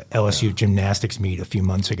that LSU gymnastics meet a few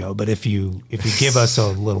months ago. But if you give us a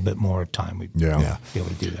little bit more time, we'd be able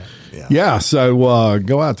to do that. Yeah, so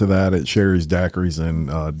go out to that at Sherry's Daiquiris in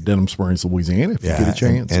Denham Springs, Louisiana, if you get a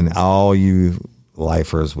chance. And all you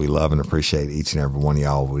lifers, we love and appreciate each and every one of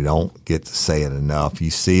y'all. We don't get to say it enough. You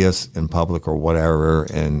see us in public or whatever,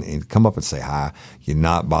 and come up and say hi. You're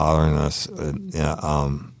not bothering us.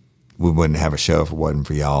 We wouldn't have a show if it wasn't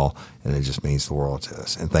for y'all, and it just means the world to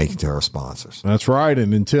us. And thank you to our sponsors. That's right.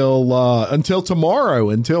 And until tomorrow,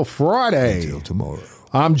 until Friday. Until tomorrow.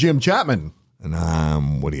 I'm Jim Chapman. And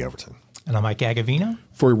I'm Woody Everton. And I'm Mike Agavino.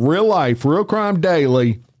 For Real Life, Real Crime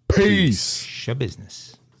Daily, peace. Show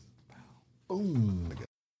business. Boom.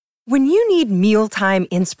 When you need mealtime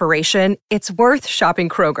inspiration, it's worth shopping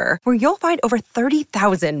Kroger, where you'll find over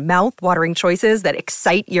 30,000 mouth-watering choices that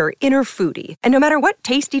excite your inner foodie. And no matter what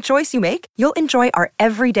tasty choice you make, you'll enjoy our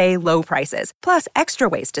everyday low prices, plus extra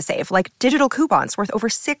ways to save, like digital coupons worth over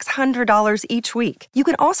 $600 each week. You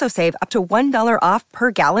can also save up to $1 off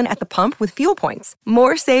per gallon at the pump with fuel points.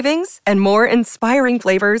 More savings and more inspiring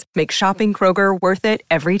flavors make shopping Kroger worth it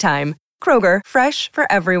every time. Kroger, fresh for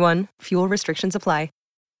everyone. Fuel restrictions apply.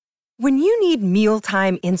 When you need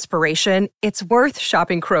mealtime inspiration, it's worth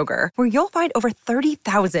shopping Kroger, where you'll find over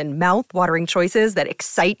 30,000 mouth-watering choices that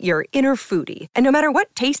excite your inner foodie. And no matter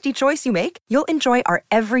what tasty choice you make, you'll enjoy our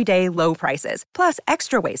everyday low prices, plus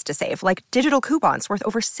extra ways to save, like digital coupons worth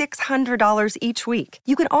over $600 each week.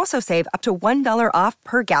 You can also save up to $1 off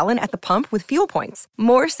per gallon at the pump with fuel points.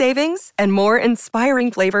 More savings and more inspiring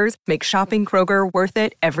flavors make shopping Kroger worth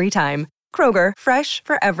it every time. Kroger, fresh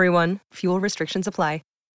for everyone. Fuel restrictions apply.